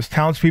where it says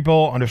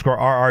townspeople underscore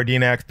RR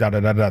DNAX,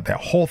 that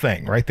whole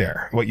thing right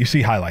there, what you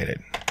see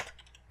highlighted.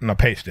 And I'll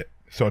paste it.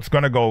 So it's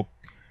going to go,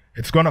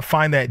 it's going to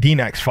find that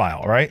DNAX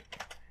file, right?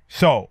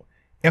 So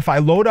if I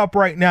load up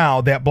right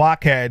now, that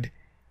blockhead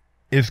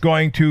is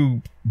going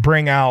to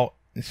bring out,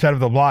 instead of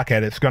the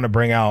blockhead, it's going to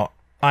bring out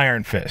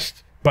Iron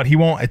Fist, but he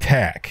won't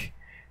attack.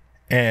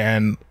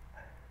 And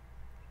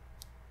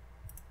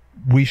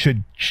we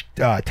should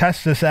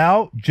test this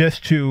out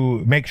just to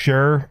make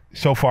sure.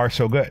 So far,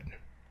 so good.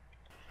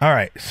 All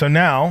right, so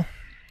now,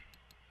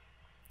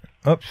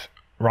 oops,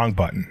 wrong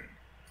button.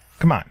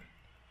 Come on.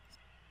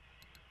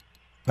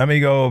 Let me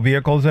go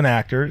vehicles and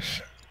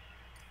actors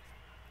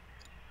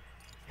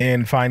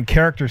and find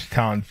character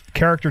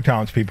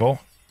townspeople.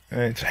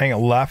 It's hang a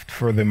left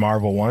for the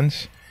Marvel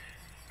ones.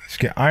 Let's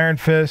get Iron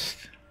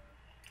Fist,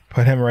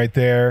 put him right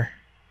there.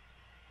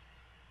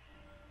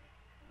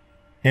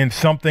 And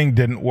something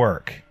didn't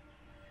work.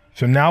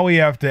 So now we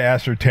have to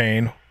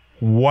ascertain,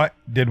 what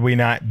did we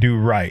not do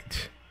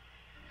right?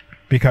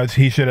 Because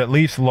he should at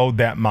least load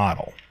that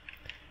model.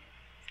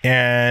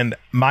 And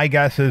my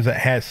guess is it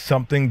has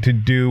something to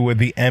do with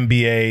the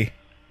NBA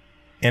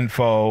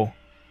info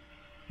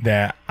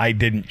that I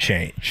didn't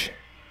change.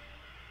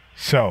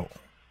 So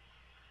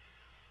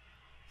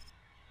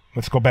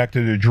let's go back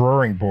to the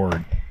drawing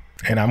board,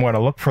 and I'm going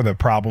to look for the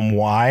problem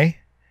why,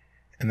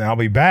 and then I'll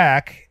be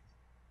back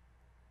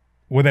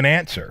with an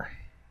answer.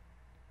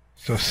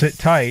 So sit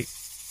tight.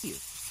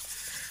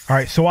 All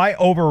right, so I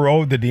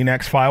overrode the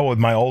DNAX file with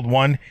my old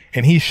one,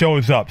 and he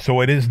shows up. So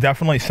it is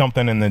definitely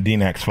something in the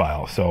DNAX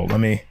file. So let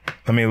me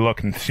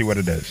look and see what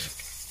it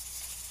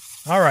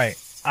is. All right,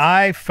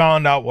 I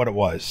found out what it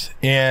was,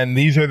 and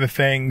these are the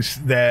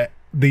things that,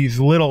 these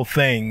little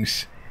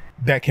things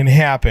that can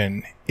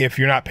happen if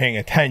you're not paying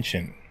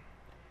attention.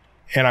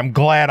 And I'm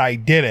glad I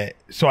did it,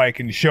 so I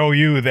can show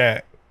you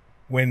that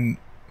when,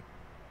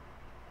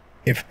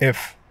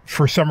 if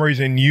for some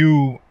reason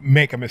you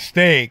make a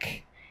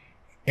mistake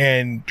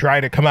and try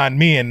to come on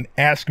me and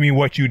ask me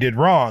what you did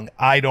wrong,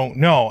 I don't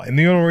know. And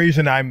the only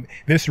reason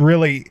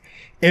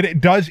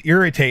it does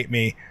irritate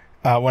me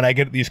when I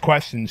get these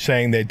questions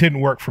saying that it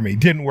didn't work for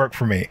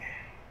me.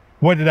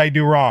 What did I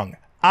do wrong?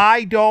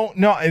 I don't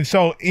know. And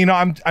so, you know,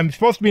 I'm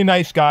supposed to be a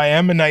nice guy.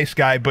 I'm a nice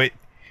guy, but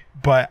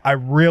I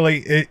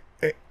really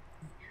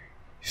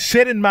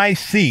sit in my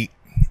seat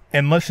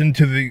and listen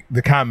to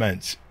the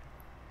comments.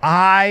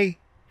 I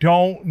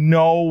don't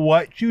know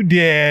what you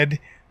did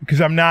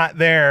because I'm not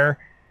there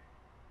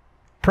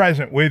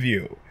present with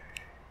you.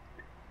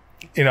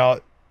 You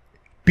know,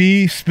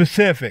 be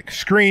specific.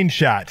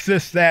 Screenshots,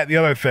 this, that, the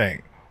other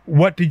thing.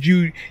 What did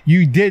you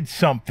did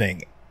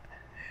something.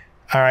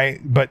 All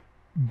right, but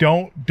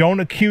don't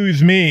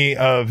accuse me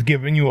of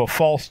giving you a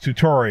false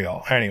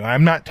tutorial. Anyway,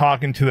 I'm not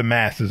talking to the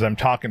masses. I'm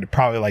talking to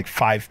probably like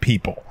 5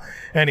 people.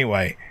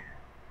 Anyway,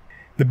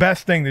 the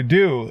best thing to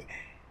do,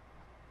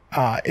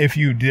 if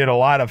you did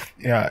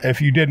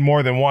if you did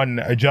more than one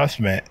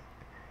adjustment,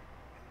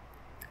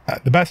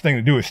 the best thing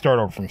to do is start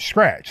over from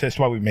scratch. That's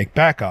why we make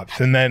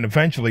backups, and then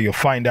eventually you'll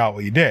find out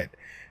what you did.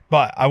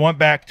 But I went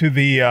back to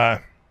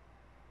the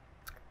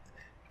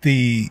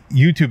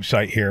YouTube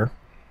site here,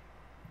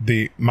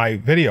 my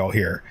video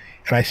here,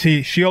 and I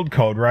see shield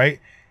code, right?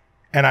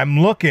 And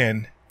I'm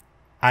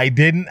I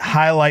didn't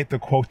highlight the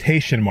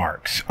quotation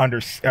marks under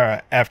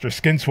after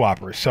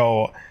SkinSwapper,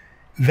 so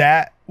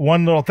that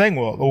one little thing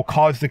will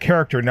cause the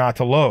character not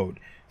to load.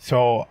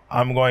 So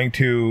I'm going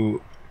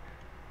to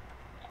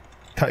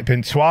type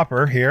in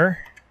swapper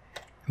here.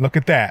 Look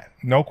at that,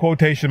 no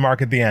quotation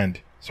mark at the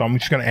end. So I'm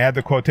just going to add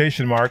the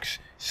quotation marks,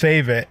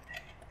 save it,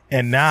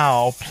 and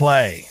now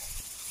play.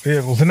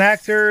 Vehicles and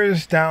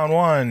actors, down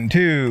 1,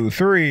 2,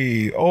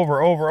 3,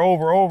 over.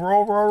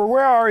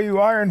 Where are you,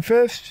 Iron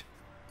Fist?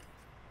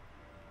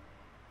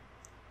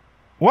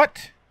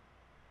 What?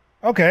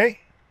 Okay.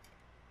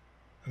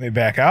 Let me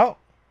back out.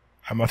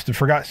 I must have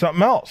forgot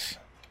something else.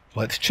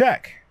 Let's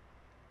check.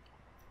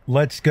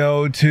 Let's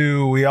go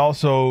to, we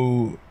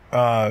also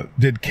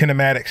did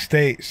kinematic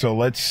state. So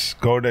let's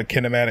go to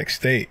kinematic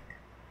state.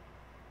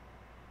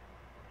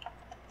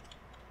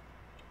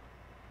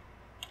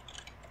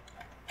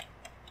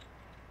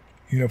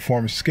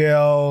 Uniform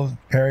scale,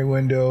 parry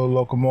window,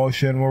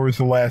 locomotion. Where was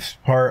the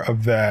last part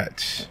of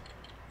that?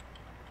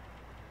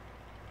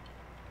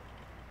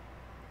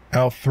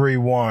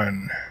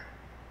 L31.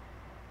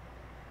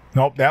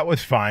 Nope, that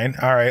was fine.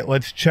 All right,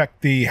 let's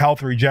check the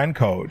health regen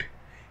code.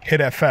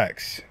 Hit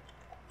FX.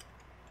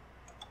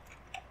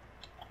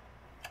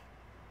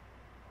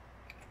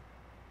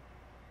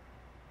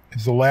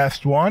 Is the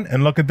last one.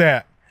 And look at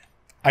that.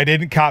 I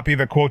didn't copy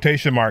the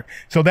quotation mark.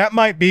 So that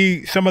might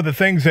be some of the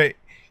things that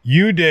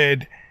you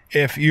did.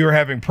 If you're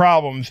having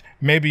problems,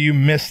 maybe you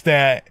missed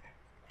that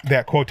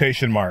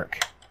quotation mark,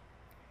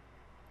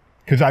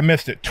 because I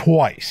missed it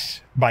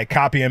twice by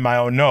copying my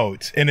own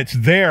notes, and it's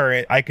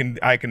there. I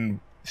can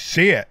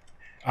see it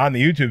on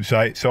the YouTube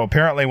site. So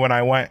apparently when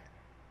I went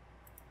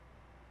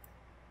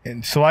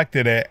and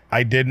selected it,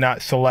 I did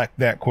not select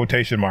that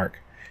quotation mark.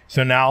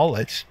 So now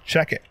let's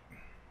check it.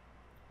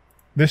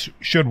 This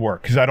should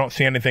work because I don't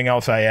see anything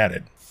else I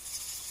added.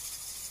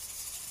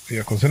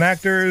 Vehicles and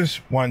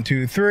actors. 1,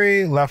 2,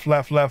 3. Left,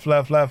 left, left,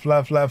 left, left,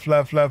 left, left,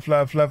 left, left,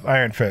 left, left.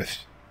 Iron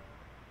Fist.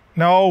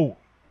 No.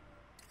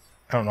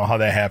 I don't know how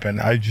that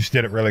happened. I just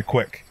did it really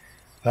quick.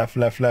 Left,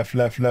 left, left,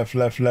 left, left,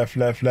 left, left,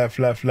 left,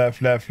 left, left,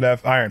 left, left,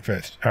 left. Iron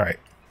Fist. All right.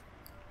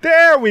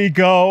 There we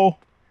go.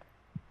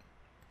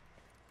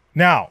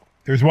 Now,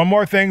 there's one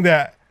more thing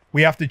that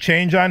we have to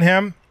change on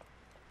him.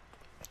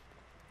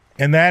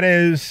 And that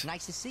is...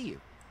 Nice to see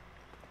you.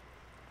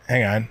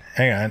 Hang on,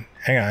 hang on,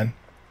 hang on.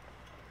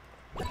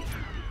 All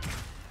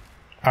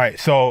right,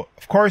 so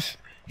of course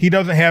he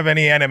doesn't have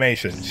any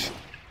animations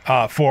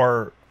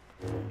for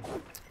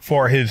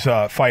his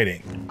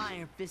fighting,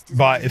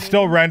 but it's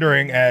still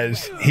rendering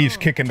as he's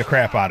kicking the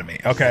crap out of me.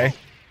 Okay,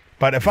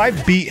 but if I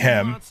beat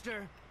him,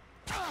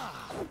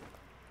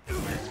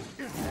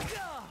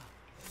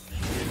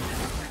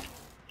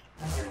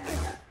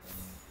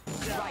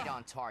 right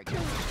on target.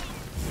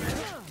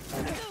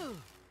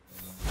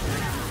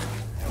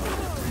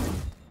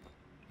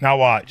 Now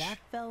watch.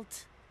 All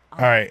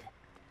right.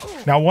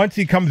 Now once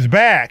he comes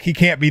back, he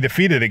can't be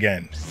defeated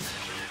again.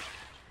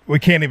 We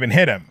can't even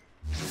hit him.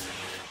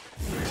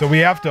 So we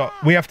have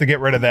to get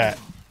rid of that.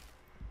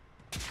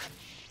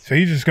 So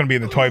he's just going to be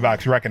in the toy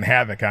box wrecking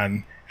havoc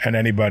on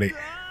anybody.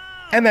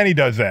 And then he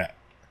does that.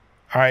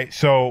 All right.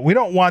 So we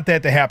don't want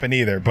that to happen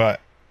either, but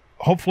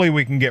hopefully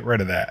we can get rid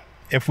of that.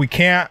 If we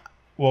can't,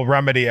 we'll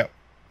remedy it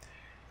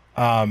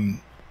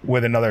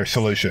with another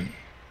solution.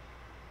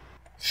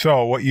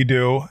 So what you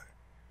do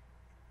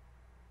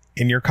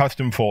in your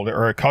custom folder,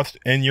 or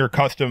in your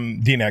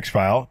custom DNX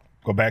file,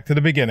 go back to the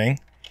beginning,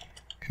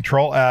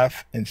 Control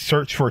F, and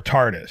search for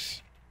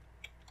TARDIS.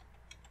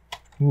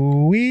 All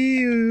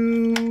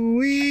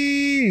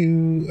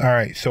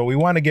right, so we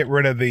want to get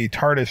rid of the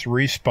TARDIS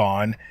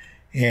respawn,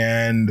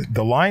 and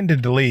the line to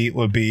delete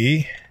would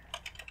be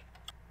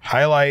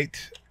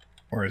highlight,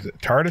 where is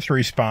it? TARDIS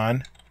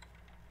respawn,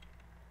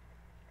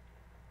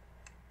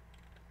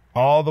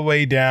 all the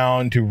way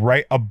down to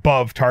right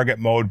above target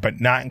mode,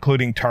 but not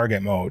including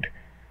target mode.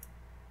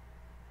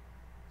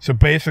 So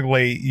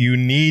basically, you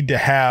need to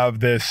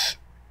have this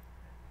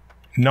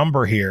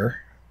number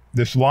here,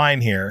 this line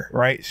here,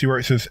 right? See where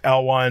it says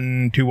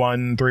L1,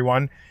 21,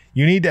 31?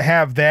 You need to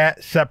have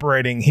that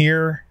separating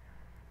here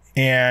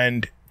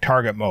and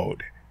target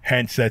mode.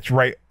 Hence, that's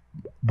right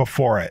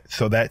before it.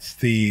 So that's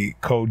the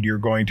code you're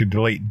going to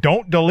delete.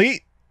 Don't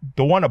delete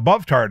the one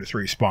above TARDIS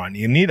respawn.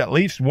 You need at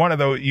least one of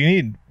those. You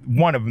need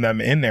one of them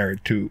in there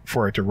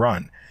for it to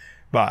run.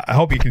 But I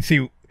hope you can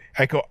see.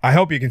 I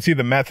hope you can see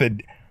the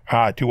method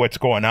to what's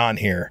going on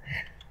here.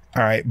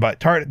 All right, but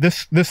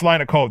this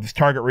line of code, this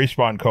target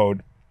respawn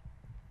code,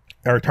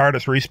 or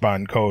TARDIS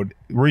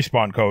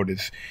respawn code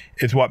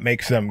is what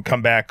makes them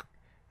come back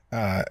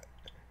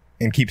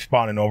and keep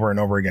spawning over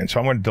and over again. So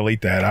I'm going to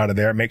delete that out of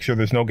there. Make sure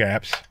there's no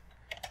gaps.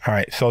 All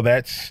right, so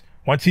that's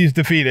once he's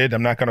defeated.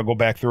 I'm not going to go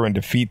back through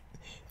and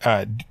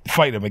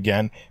fight him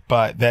again,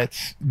 but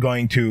that's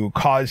going to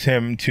cause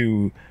him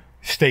to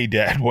stay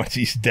dead once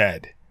he's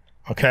dead.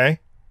 Okay?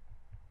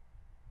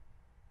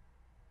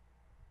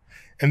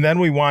 And then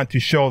we want to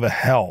show the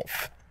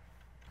health.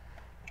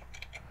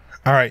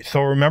 All right,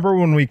 so remember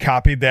when we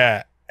copied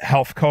that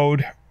health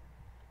code?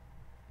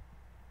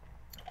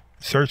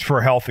 Search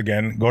for health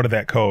again, go to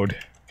that code.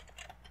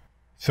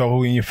 So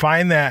when you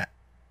find that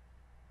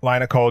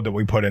line of code that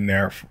we put in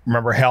there,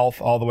 remember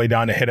health all the way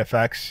down to hit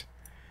FX?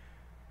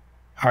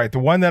 All right, the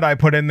one that I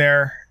put in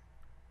there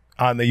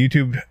on the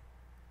YouTube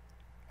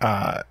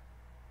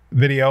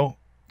video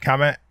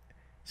comment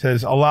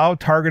says allow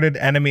targeted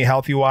enemy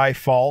health UI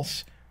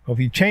false. Well, if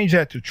you change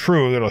that to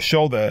true, it'll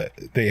show the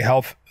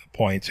health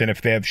points, and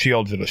if they have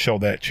shields, it'll show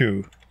that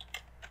too.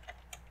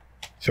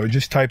 So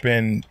just type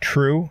in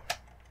true,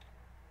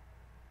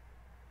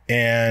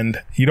 And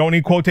you don't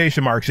need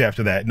quotation marks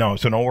after that. No,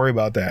 so don't worry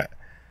about that.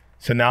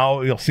 So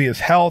now you'll see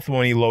his health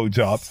when he loads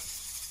up.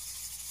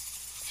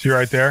 See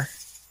right there?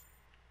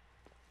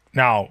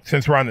 Now,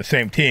 since we're on the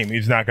same team,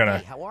 he's not gonna.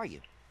 Hey, how are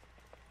you?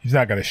 He's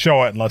not gonna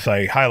show it unless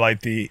I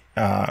highlight the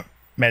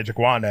magic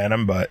wand at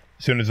him. But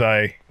as soon as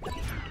I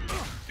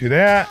do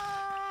that,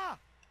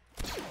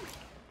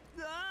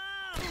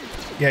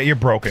 yeah, you're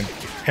broken.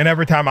 And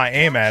every time I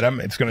aim at him,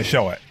 it's gonna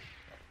show it.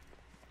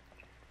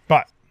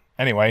 But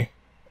anyway,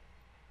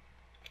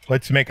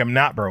 let's make him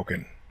not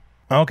broken.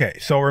 Okay,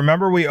 so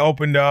remember we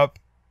opened up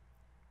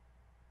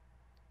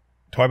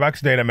Toy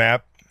Box Data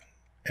Map,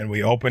 and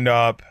we opened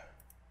up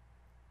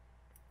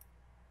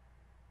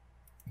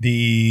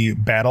the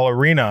Battle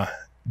Arena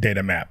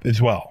data map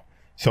as well.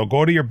 So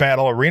go to your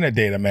Battle Arena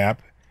data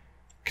map,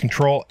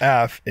 Control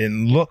F,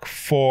 and look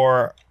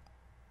for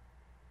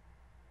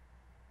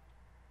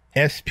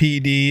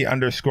SPD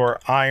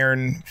 _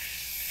 Iron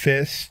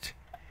Fist.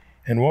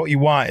 And what you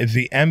want is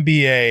the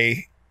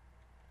NBA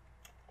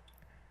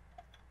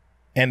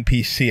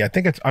NPC. I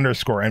think it's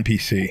 _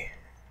 NPC.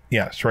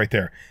 Yes, right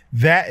there.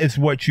 That is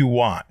what you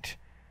want.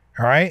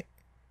 All right.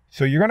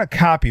 So you're going to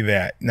copy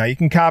that. Now you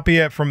can copy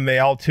it from the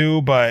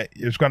L2, but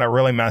it's going to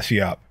really mess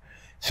you up.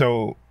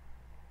 So,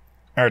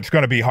 or it's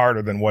going to be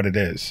harder than what it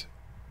is,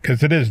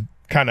 because it is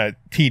kind of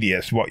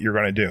tedious what you're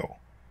going to do.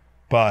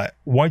 But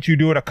once you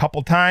do it a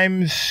couple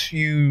times,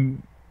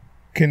 you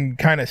can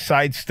kind of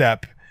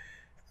sidestep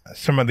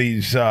some of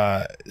these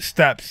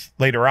steps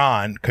later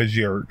on, because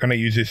you're going to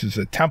use this as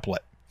a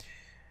template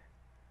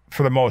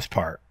for the most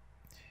part.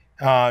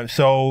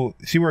 So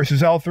see where it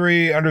says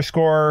L3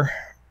 _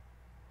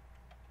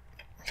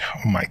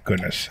 oh my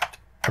goodness.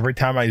 Every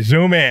time I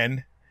zoom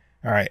in.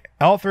 All right.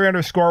 L3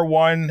 _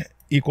 1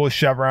 equals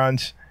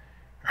chevrons.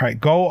 All right.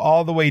 Go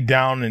all the way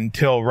down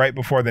until right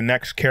before the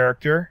next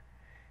character.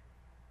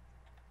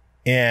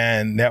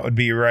 And that would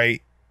be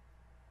right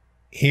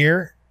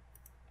here.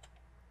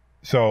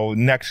 So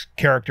next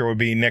character would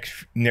be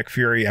Nick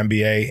Fury,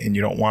 NBA, and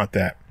you don't want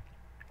that.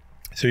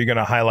 So you're going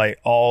to highlight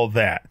all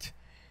that.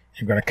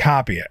 You're going to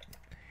copy it.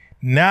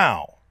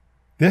 Now,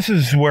 this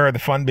is where the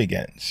fun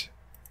begins.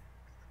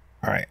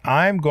 All right,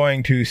 I'm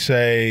going to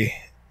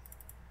say,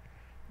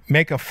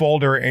 make a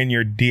folder in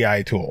your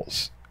DI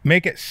tools.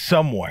 Make it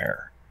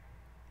somewhere.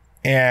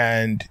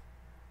 And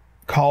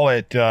call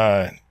it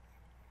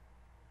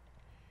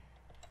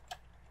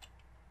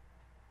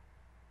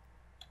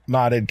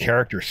modded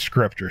character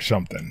script or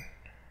something.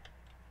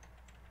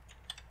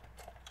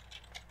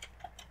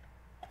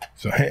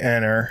 So hit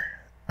enter.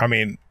 I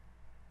mean,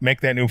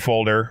 make that new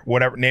folder,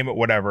 whatever, name it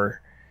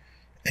whatever.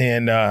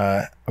 And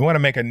I'm going to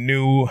make a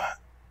new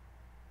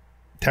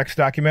text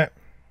document,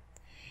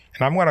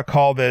 and I'm going to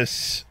call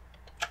this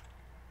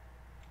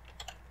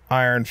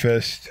Iron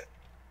Fist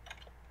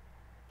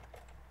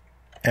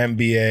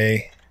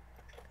NBA,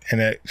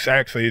 and it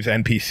actually is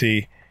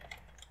NPC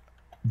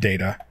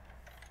data.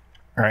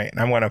 All right, and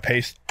I'm going to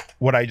paste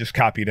what I just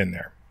copied in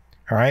there.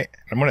 All right,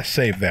 I'm going to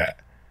save that.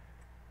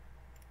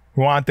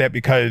 We want that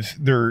because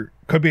there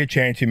could be a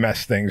chance you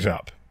mess things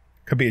up.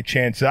 Could be a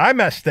chance that I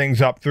mess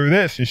things up through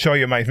this and show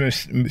you my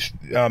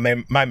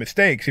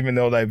mistakes, even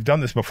though I've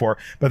done this before.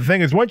 But the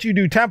thing is, once you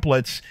do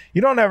templates,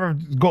 you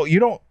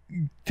don't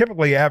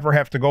typically ever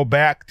have to go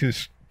back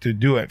to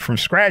do it from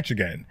scratch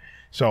again.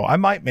 So I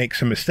might make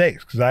some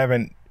mistakes because I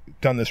haven't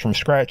done this from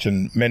scratch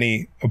in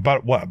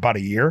about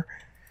a year.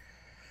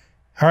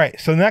 All right,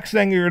 so the next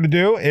thing you're going to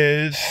do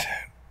is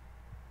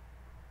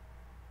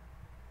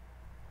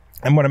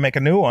I'm going to make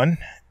a new one.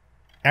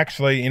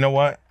 Actually, you know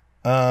what?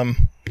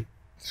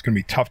 It's going to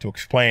be tough to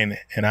explain,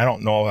 and I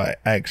don't know if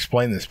I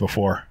explained this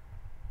before.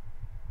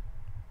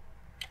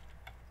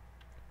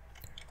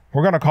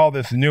 We're going to call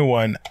this new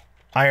one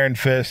Iron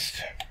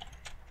Fist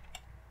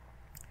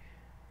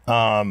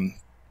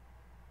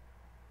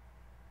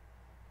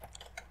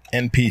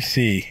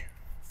NPC.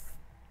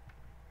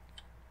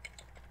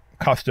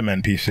 Custom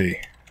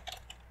NPC.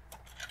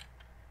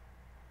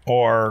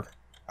 Or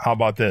how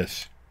about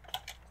this?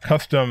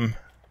 Custom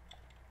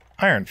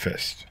Iron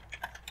Fist.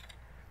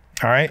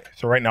 All right,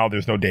 so right now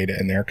there's no data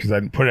in there because I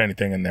didn't put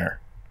anything in there.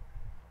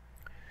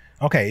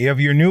 Okay, you have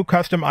your new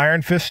custom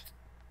Iron Fist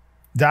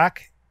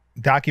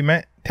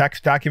document,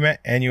 text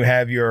document, and you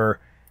have your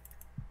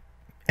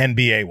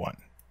NBA one.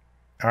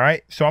 All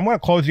right, so I'm going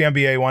to close the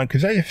NBA one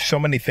because I have so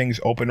many things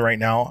open right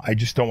now. I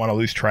just don't want to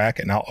lose track,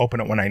 and I'll open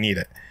it when I need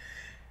it.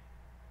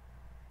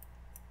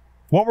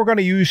 What we're going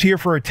to use here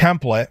for a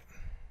template,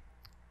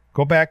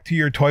 go back to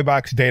your Toy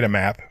Box data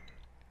map.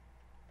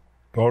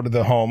 Go to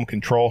the home,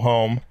 Control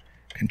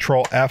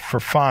F for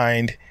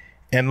find,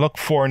 and look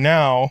for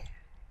now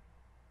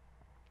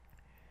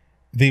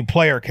the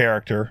player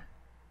character.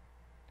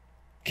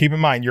 Keep in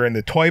mind, you're in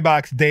the Toy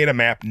Box data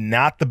map,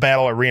 not the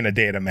Battle Arena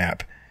data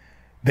map.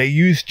 They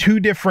use two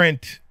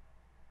different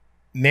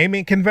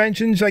naming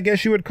conventions, I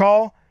guess you would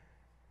call.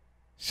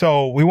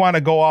 So we want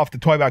to go off the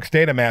Toy Box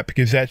data map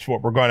because that's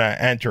what we're going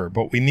to enter.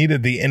 But we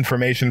needed the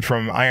information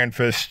from Iron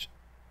Fist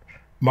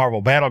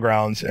Marvel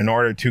Battlegrounds in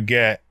order to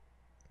get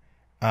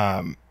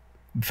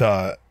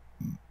the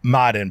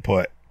mod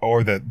input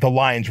or the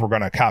lines we're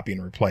going to copy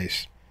and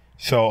replace.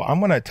 So I'm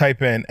going to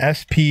type in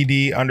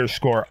SPD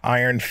underscore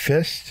Iron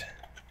Fist.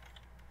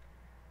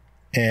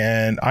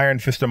 And Iron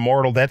Fist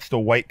Immortal, that's the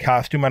white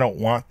costume. I don't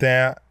want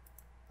that.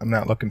 I'm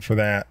not looking for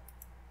that.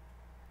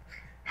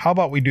 How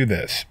about we do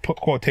this? Put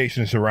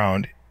quotations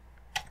around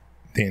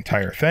the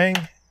entire thing.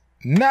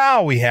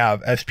 Now we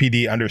have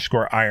SPD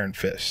underscore Iron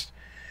Fist.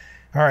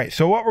 All right,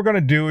 so what we're going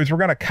to do is we're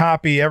going to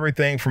copy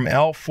everything from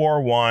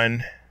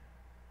L41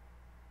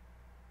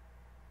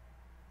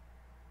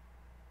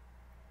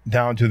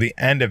 down to the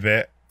end of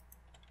it.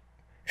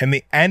 And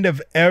the end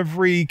of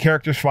every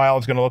character's file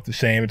is going to look the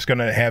same. It's going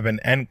to have an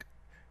end,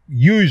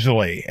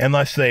 usually,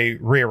 unless they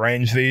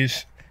rearrange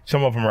these.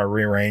 Some of them are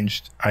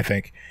rearranged, I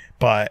think.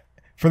 But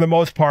for the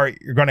most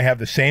part, you're going to have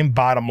the same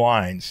bottom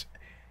lines.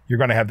 You're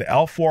going to have the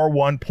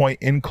L41 point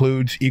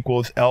includes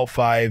equals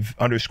L5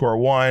 underscore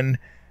 1.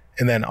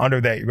 And then under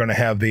that, you're going to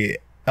have the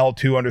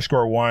L2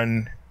 underscore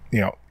 1,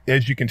 you know,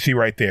 as you can see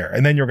right there.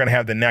 And then you're going to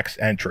have the next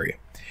entry.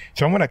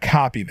 So I'm going to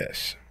copy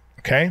this,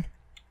 okay?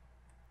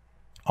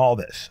 All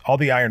this, all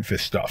the Iron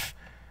Fist stuff.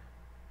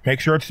 Make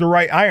sure it's the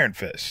right Iron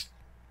Fist.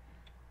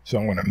 So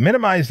I'm going to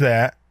minimize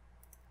that.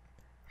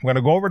 I'm going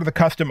to go over to the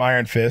custom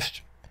Iron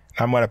Fist.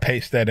 I'm going to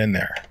paste that in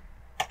there.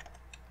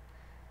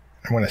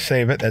 I'm going to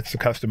save it. That's the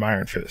custom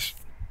Iron Fist.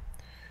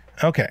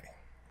 Okay.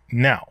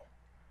 Now,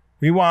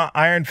 we want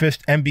Iron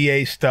Fist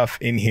MBA stuff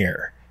in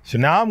here. So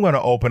now I'm going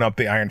to open up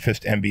the Iron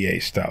Fist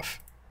MBA stuff.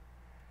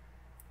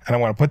 And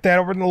I'm going to put that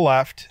over to the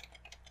left.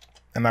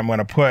 And I'm going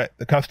to put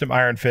the custom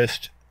Iron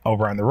Fist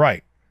over on the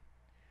right.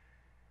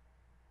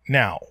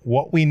 Now,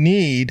 what we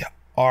need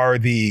are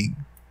the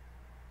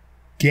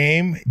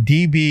game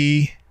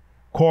DB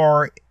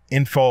core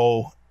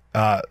info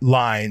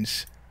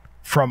lines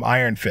from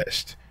Iron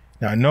Fist.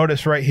 Now,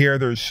 notice right here,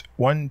 there's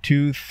 1,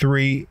 2,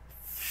 3,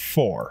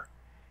 4.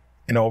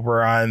 And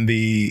over on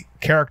the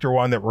character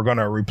one that we're going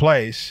to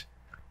replace,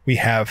 we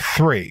have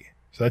 3.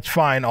 So that's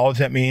fine. All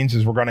that means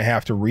is we're going to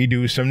have to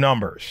redo some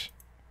numbers.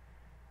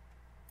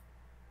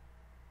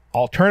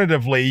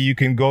 Alternatively, you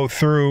can go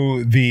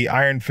through the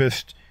Iron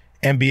Fist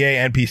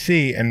MBA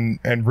NPC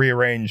and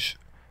rearrange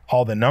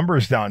all the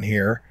numbers down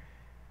here.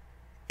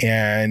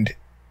 And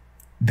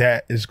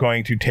that is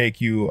going to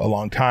take you a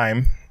long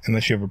time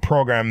unless you have a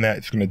program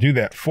that's going to do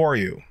that for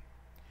you.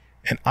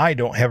 And I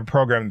don't have a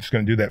program that's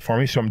going to do that for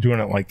me, so I'm doing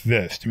it like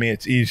this. To me,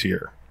 it's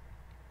easier.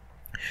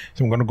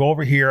 So I'm going to go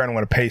over here and I'm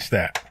going to paste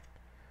that.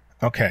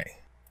 Okay.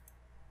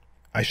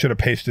 I should have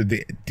pasted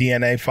the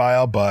DNA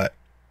file, but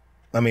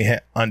let me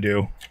hit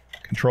undo.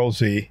 Control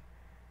Z.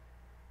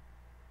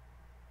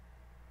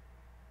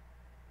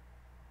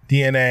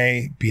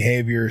 DNA,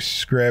 behavior,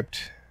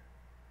 script.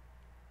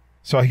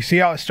 So you see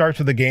how it starts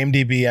with the game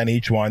DB on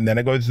each one, then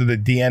it goes to the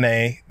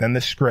DNA, then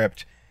the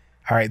script.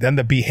 All right, then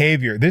the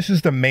behavior. This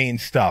is the main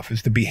stuff,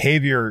 is the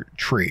behavior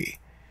tree.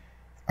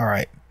 All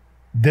right,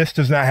 this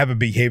does not have a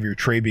behavior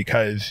tree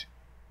because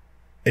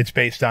it's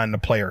based on the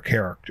player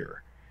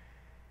character.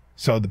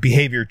 So the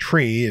behavior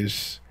tree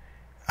is,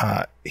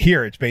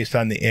 here it's based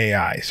on the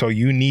AI. So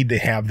you need to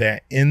have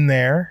that in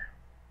there.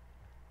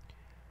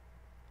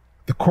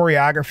 The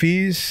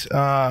choreographies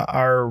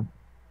are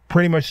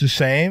pretty much the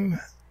same,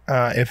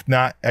 if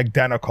not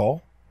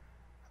identical.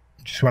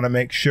 Just want to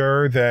make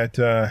sure that...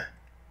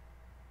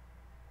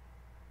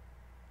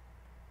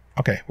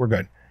 okay, we're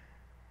good.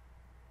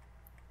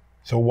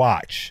 So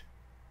watch.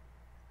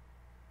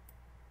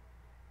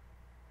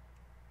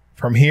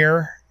 From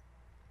here,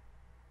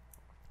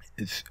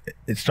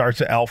 it starts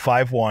at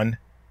L51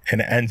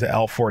 and it ends at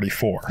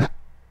L44.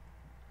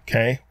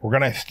 Okay, we're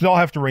gonna still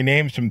have to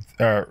rename some,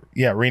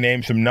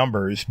 rename some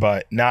numbers,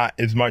 but not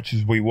as much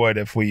as we would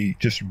if we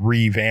just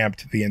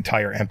revamped the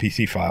entire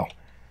NPC file.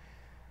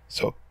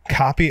 So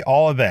copy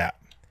all of that.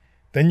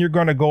 Then you're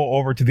going to go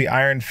over to the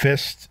Iron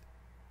Fist,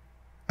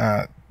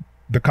 the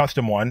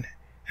custom one,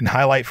 and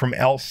highlight from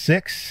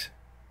L6,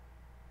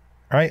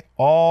 right,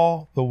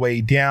 all the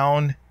way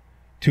down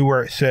to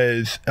where it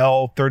says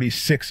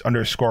L36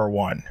 underscore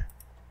 1.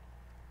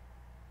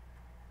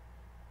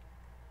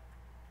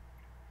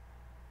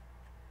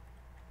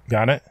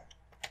 Got it?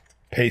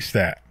 Paste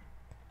that.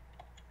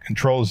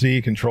 Control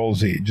Z, Control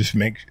Z. Just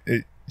make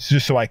it,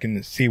 just so I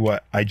can see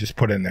what I just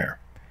put in there.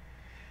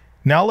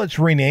 Now let's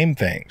rename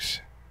things.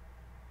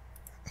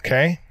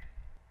 Okay?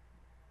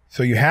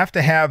 So you have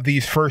to have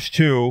these first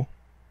two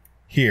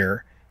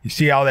here. You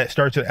see how that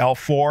starts at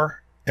L4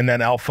 and then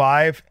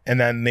L5, and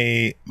then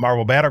the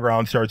Marvel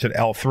Battlegrounds starts at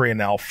L3 and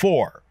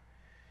L4.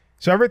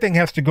 So everything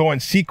has to go in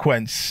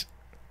sequence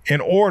in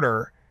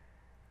order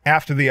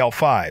after the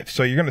L5.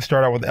 So you're going to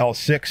start out with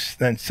L6,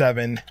 then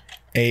 7,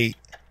 8,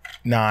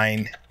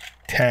 9,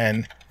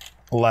 10,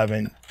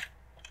 11,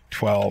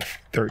 12,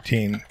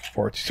 13,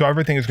 14. So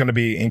everything is going to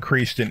be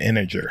increased in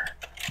integer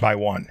by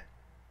one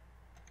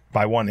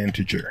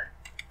integer.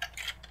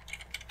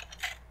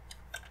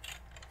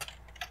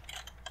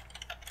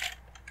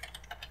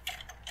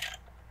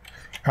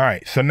 All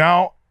right, so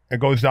now it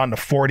goes down to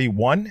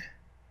 41.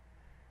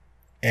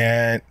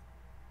 And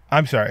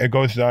I'm sorry, it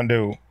goes down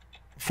to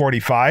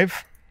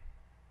 45.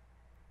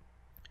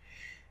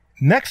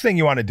 Next thing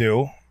you want to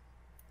do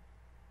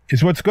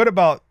is what's good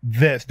about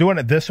this, doing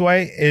it this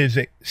way, is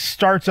it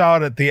starts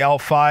out at the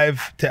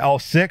L5 to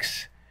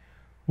L6,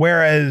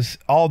 whereas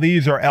all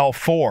these are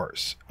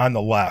L4s on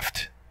the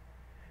left.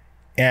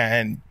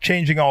 And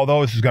changing all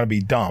those is going to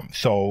be dumb.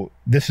 So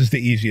this is the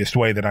easiest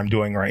way that I'm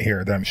doing right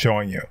here, that I'm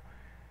showing you.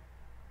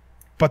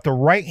 But the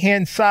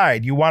right-hand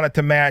side, you want it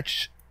to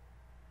match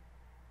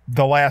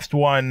the last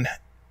one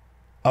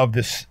of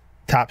this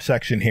top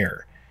section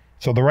here.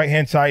 So the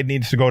right-hand side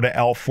needs to go to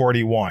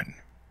L41.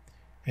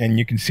 And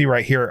you can see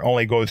right here, it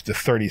only goes to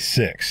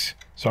 36.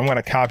 So I'm going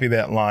to copy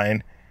that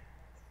line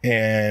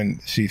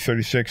and see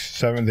 36,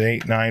 7,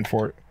 8, 9,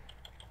 4,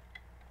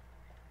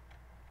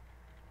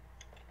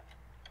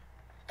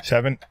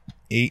 7,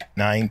 8,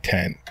 9,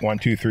 10. 1,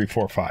 2, 3,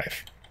 4,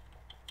 5.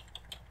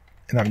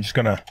 And I'm just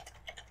going to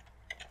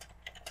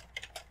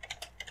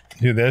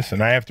do this,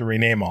 and I have to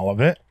rename all of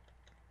it.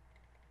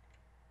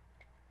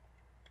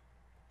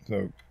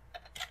 So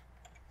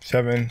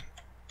 7,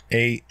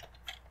 8,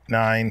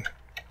 9,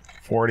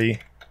 40,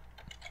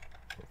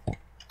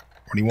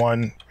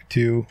 41,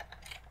 42,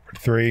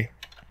 43,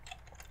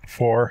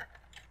 4,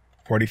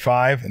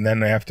 45, and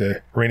then I have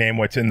to rename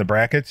what's in the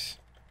brackets.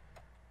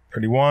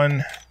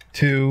 31,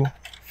 2,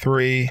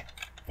 3,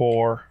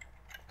 4,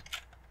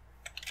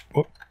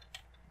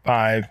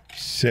 5,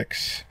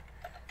 6,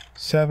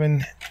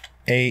 7,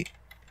 8,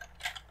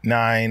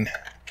 9,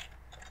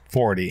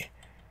 40.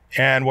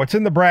 And what's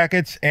in the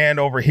brackets and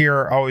over here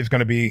are always going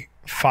to be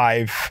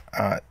 5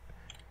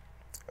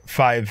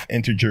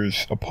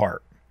 integers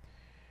apart.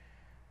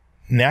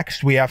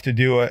 Next, we have to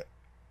do it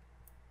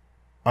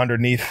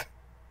underneath,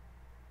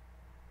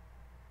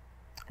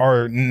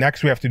 or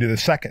next we have to do the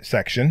second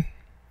section.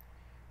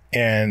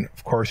 And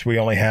of course, we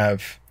only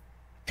have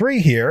 3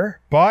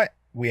 here, but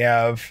we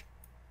have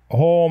a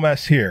whole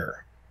mess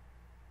here.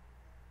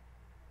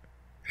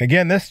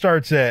 Again, this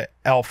starts at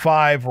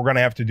L5. We're going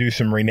to have to do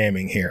some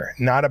renaming here.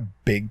 Not a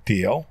big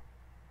deal.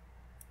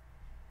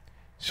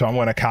 So I'm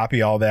going to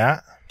copy all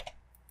that.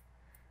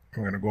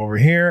 I'm going to go over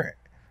here,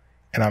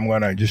 and I'm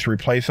going to just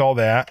replace all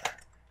that.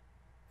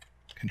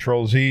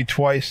 Control Z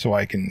twice so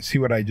I can see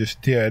what I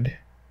just did.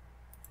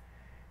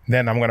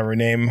 Then I'm going to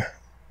rename,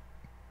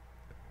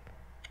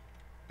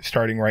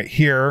 starting right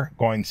here,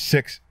 going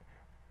 6,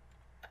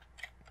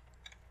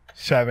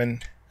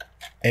 7,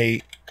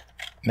 8,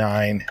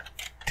 9,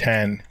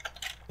 10,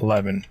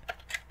 11,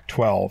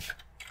 12,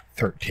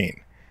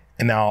 13.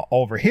 And now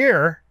over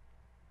here,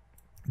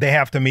 they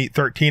have to meet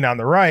 13 on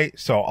the right.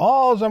 So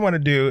all I'm going to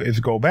do is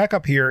go back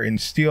up here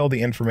and steal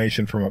the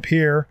information from up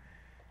here.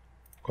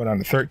 Go down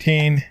to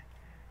 13,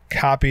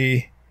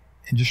 copy,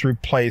 and just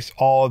replace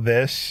all of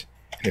this.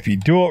 And if you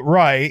do it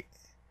right,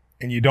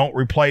 and you don't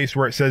replace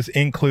where it says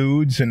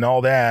includes and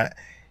all that,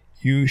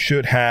 you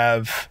should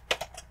have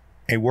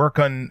a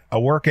working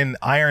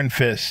Iron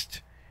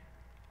Fist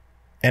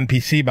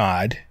NPC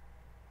mod.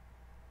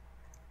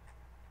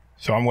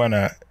 So I'm going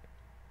to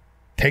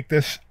take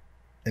this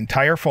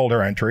entire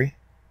folder entry,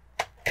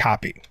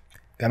 copy.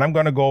 Then I'm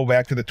going to go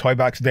back to the toy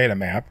box data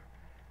map,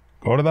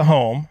 go to the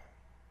home,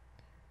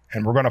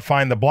 and we're going to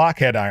find the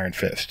blockhead Iron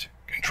Fist.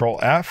 Control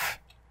F,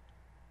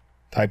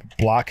 type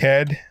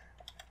blockhead,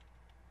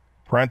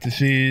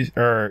 parentheses,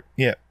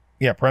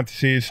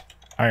 parentheses,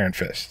 Iron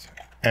Fist.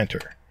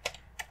 Enter.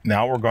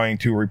 Now we're going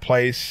to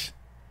replace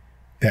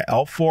the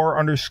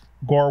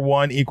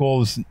L4_1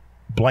 equals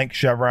blank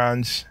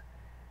chevrons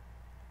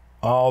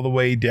all the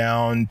way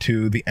down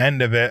to the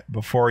end of it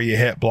before you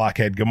hit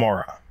Blockhead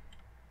Gamora.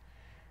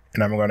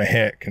 And I'm going to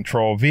hit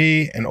Control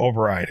V and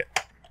override it.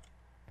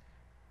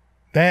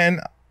 Then,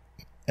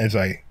 as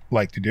I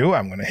like to do,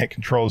 I'm going to hit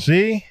Control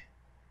Z.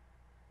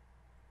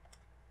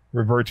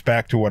 Reverts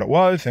back to what it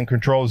was, and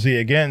Control Z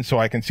again so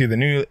I can see the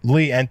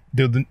newly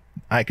entered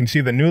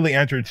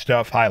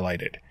stuff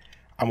highlighted.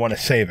 I want to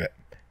save it.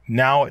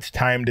 Now it's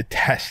time to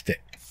test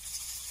it.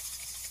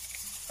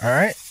 All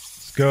right.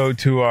 Go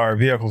to our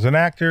vehicles and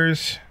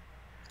actors,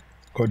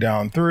 go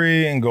down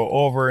 3 and go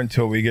over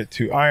until we get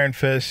to Iron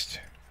Fist.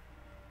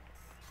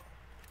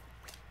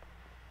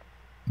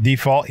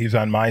 Default, he's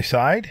on my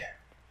side.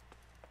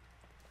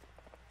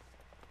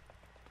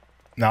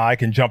 Now I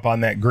can jump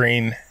on that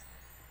green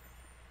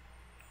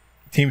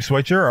team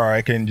switcher, or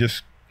I can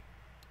just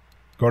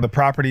go to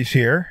properties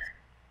here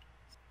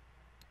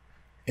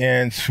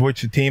and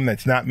switch the team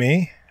that's not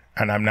me,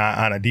 and I'm not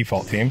on a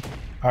default team.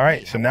 All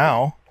right, so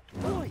now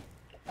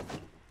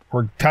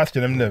we're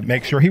testing him to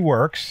make sure he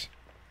works,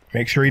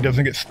 make sure he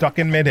doesn't get stuck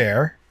in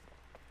midair.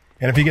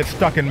 And if he gets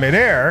stuck in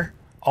midair,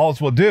 all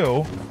we'll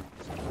do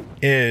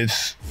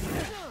is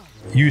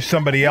use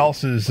somebody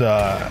else's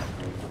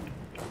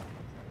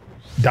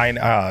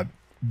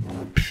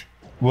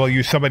we'll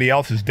use somebody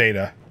else's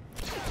data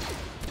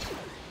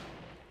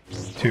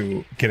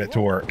to get it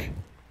to work,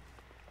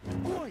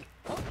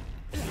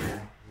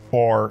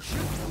 or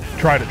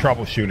try to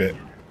troubleshoot it.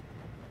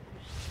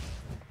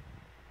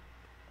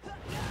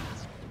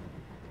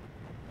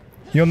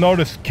 You'll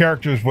notice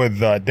characters with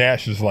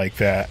dashes like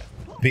that,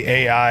 the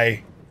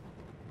AI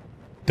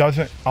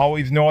doesn't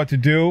always know what to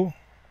do.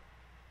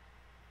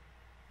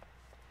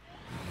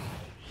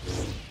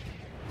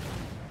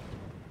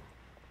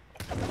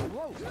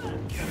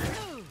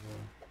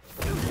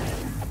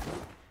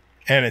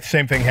 And the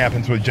same thing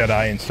happens with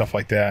Jedi and stuff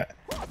like that.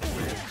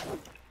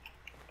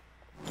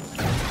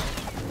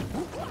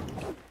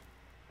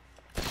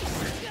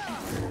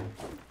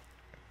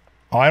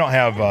 Oh, I don't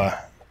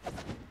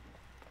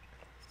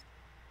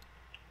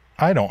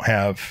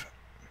have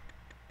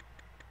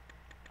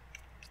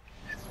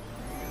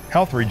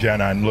health regen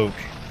on Luke,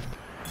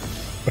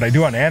 but I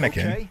do on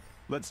Anakin. Okay,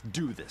 let's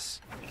do this.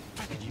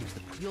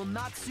 You'll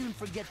not soon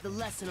forget the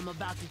lesson I'm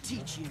about to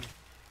teach you.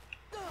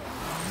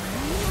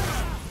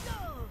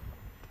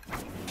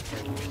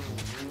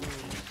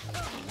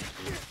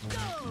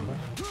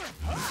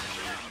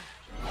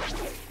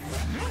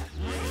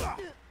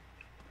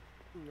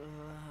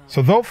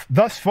 So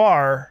thus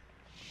far,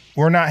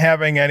 we're not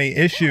having any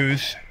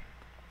issues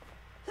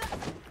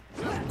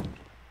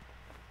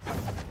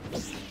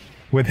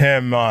with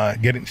him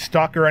getting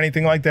stuck or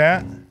anything like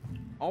that.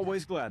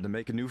 Always glad to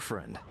make a new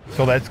friend.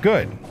 So that's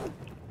good.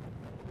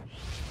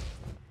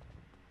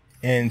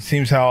 And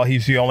seems how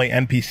he's the only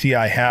NPC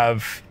I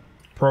have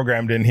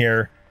programmed in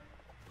here.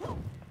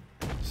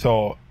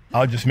 So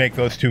I'll just make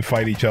those two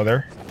fight each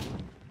other.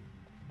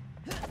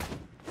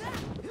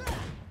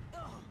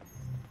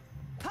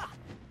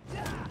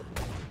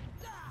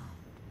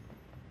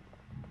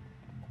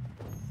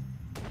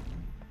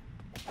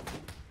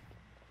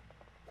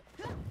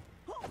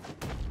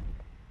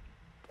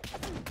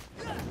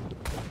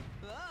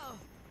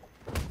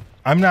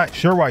 I'm not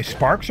sure why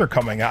sparks are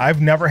coming.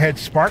 I've never had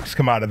sparks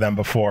come out of them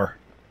before.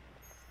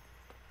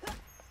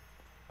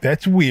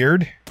 That's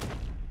weird.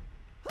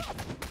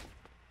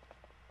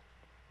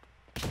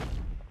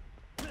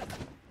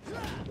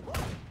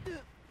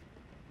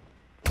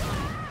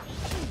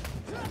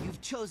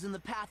 You've chosen the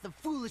path of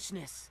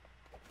foolishness.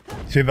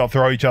 See, they'll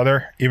throw each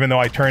other. Even though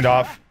I turned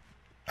off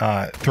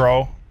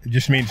throw, it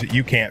just means that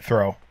you can't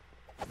throw.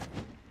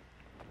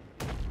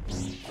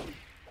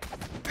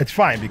 It's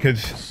fine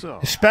because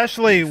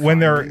especially when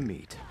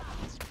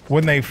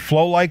they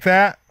flow like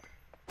that,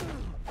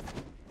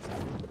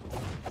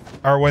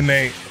 or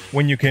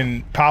when you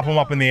can pop them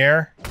up in the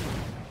air,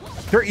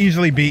 they're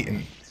easily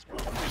beaten.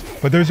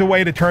 But there's a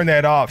way to turn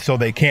that off so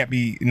they can't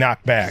be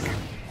knocked back.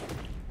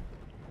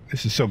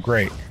 This is so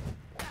great.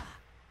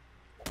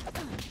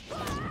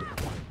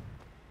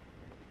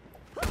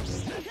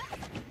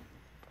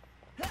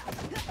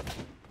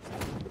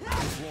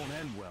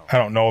 I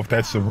don't know if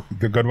that's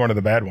the good one or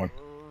the bad one.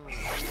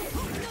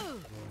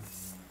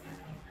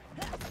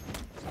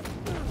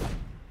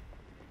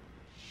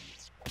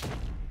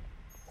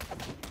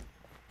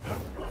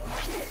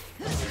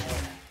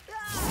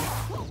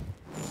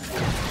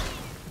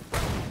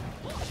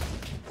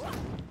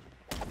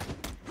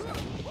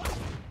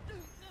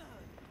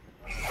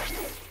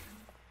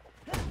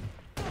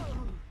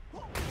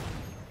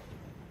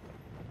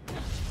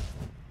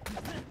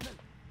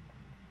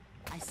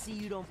 I see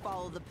you don't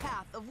follow the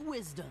path of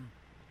wisdom.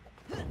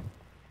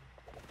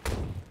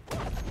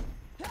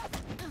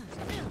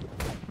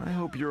 I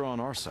hope you're on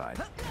our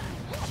side.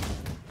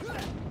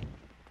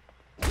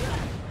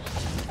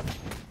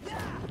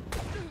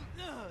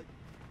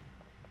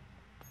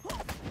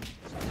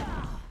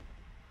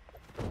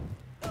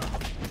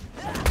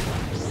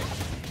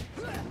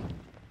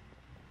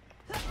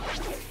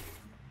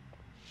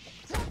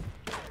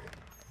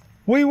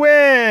 We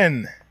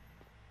win!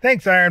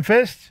 Thanks, Iron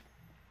Fist.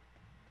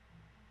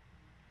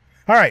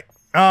 All right.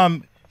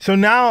 So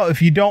now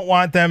if you don't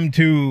want them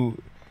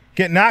to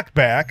get knocked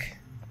back,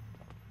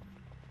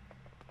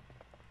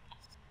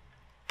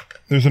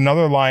 there's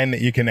another line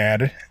that you can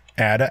add.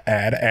 And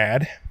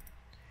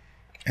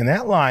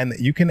that line that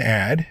you can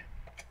add.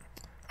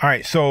 All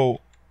right, so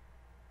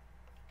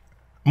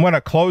I'm going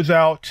to close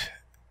out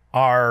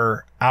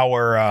our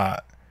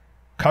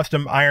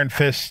custom Iron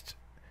Fist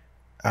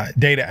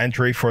data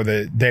entry for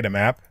the data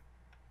map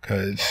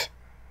because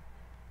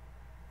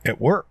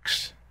it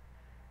works.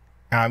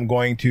 I'm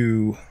going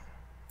to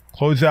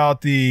close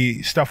out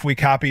the stuff we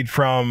copied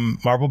from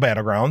Marvel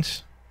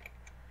Battlegrounds.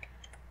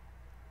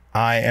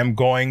 I am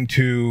going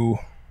to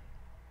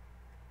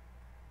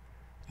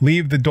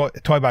leave the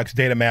toy box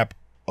data map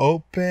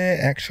open.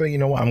 Actually, you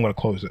know what? I'm going to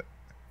close it.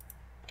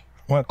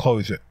 I'm going to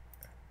close it.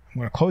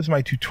 I'm going to close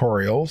my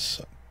tutorials.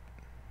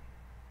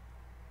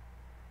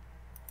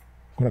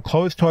 I'm going to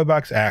close toy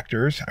box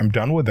actors. I'm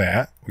done with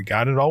that. We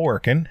got it all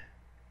working.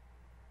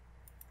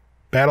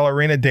 Battle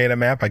Arena data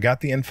map. I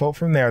got the info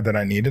from there that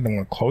I needed. I'm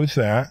going to close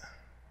that.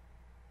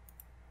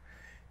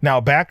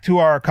 Now back to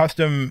our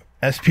custom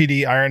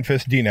SPD Iron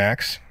Fist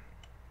DNAX.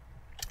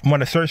 I'm going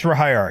to search for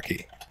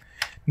hierarchy.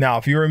 Now,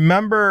 if you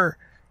remember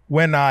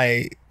when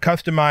I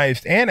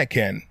customized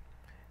Anakin,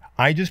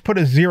 I just put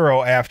a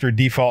 0 after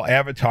default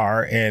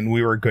avatar and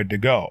we were good to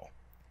go.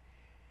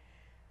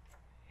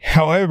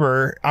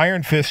 However,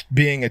 Iron Fist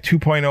being a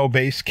 2.0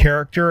 base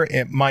character,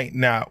 it might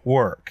not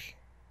work.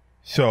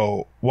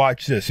 So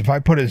watch this. If I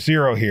put a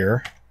 0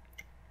 here,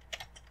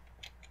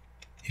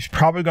 he's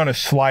probably going to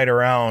slide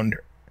around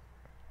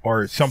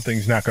or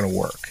something's not going to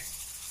work.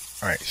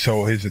 All right,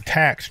 so his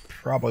attacks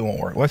probably won't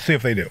work. Let's see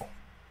if they do.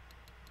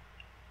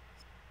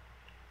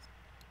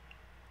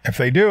 If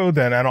they do,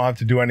 then I don't have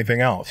to do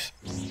anything else.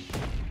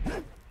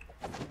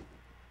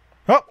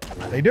 Oh,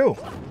 they do.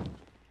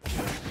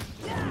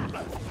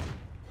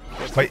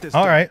 Wait,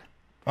 all right.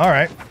 All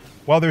right.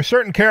 Well, there's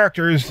certain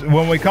characters,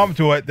 when we come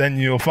to it, then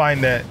you'll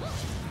find that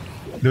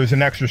there's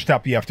an extra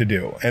step you have to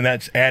do, and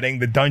that's adding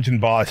the dungeon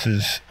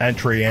boss's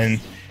entry in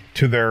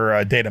to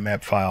their data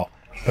map file.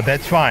 But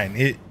that's fine.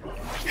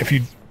 If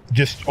you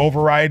just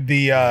override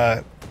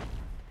the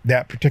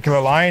that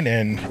particular line,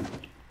 and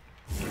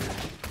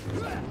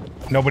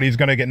nobody's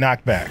going to get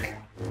knocked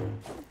back.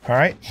 All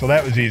right, so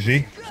that was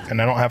easy,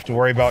 and I don't have to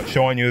worry about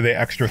showing you the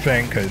extra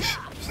thing because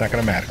it's not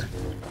going to matter.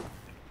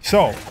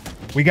 So,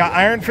 we got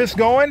Iron Fist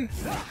going.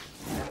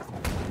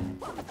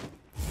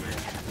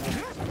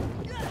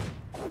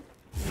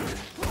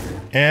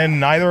 And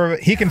neither of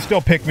he can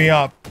still pick me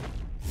up,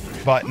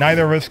 but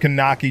neither of us can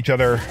knock each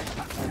other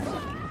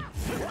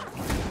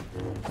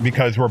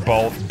because we're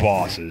both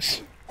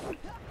bosses.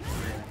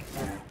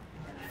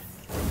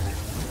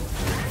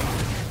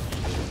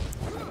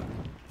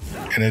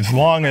 And as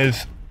long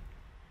as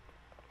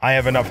I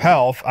have enough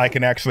health, I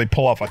can actually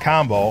pull off a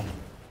combo.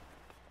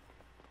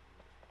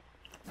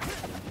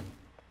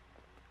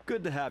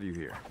 Good to have you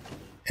here.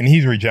 And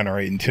he's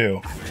regenerating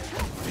too.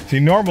 See,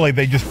 normally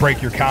they just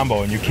break your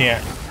combo and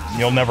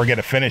you'll never get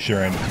a finisher,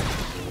 and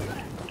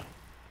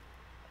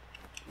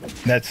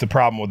that's the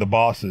problem with the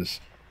bosses.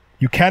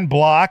 You can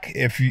block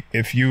if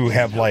you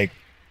have like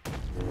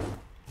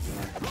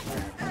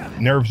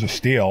nerves of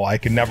steel. I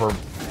can never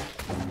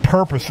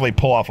purposely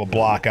pull off a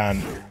block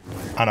on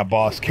a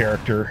boss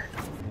character.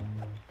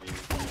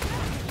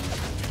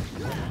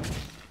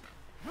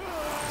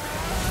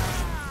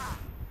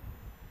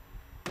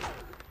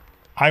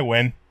 I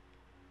win.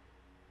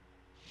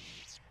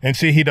 And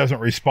see, he doesn't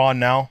respawn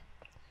now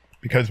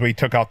because we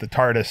took out the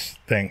TARDIS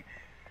thing.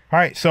 All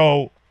right,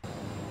 so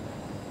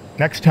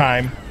next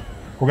time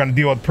we're going to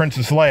deal with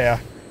Princess Leia,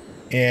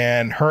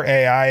 and her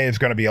AI is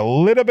going to be a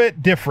little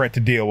bit different to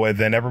deal with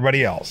than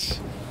everybody else.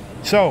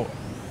 So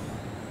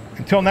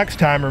until next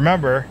time,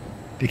 remember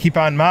to keep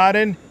on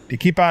modding, to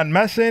keep on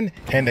messing,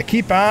 and to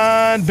keep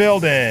on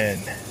building.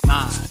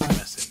 Mod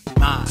messin,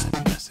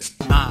 mod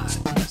messin, mod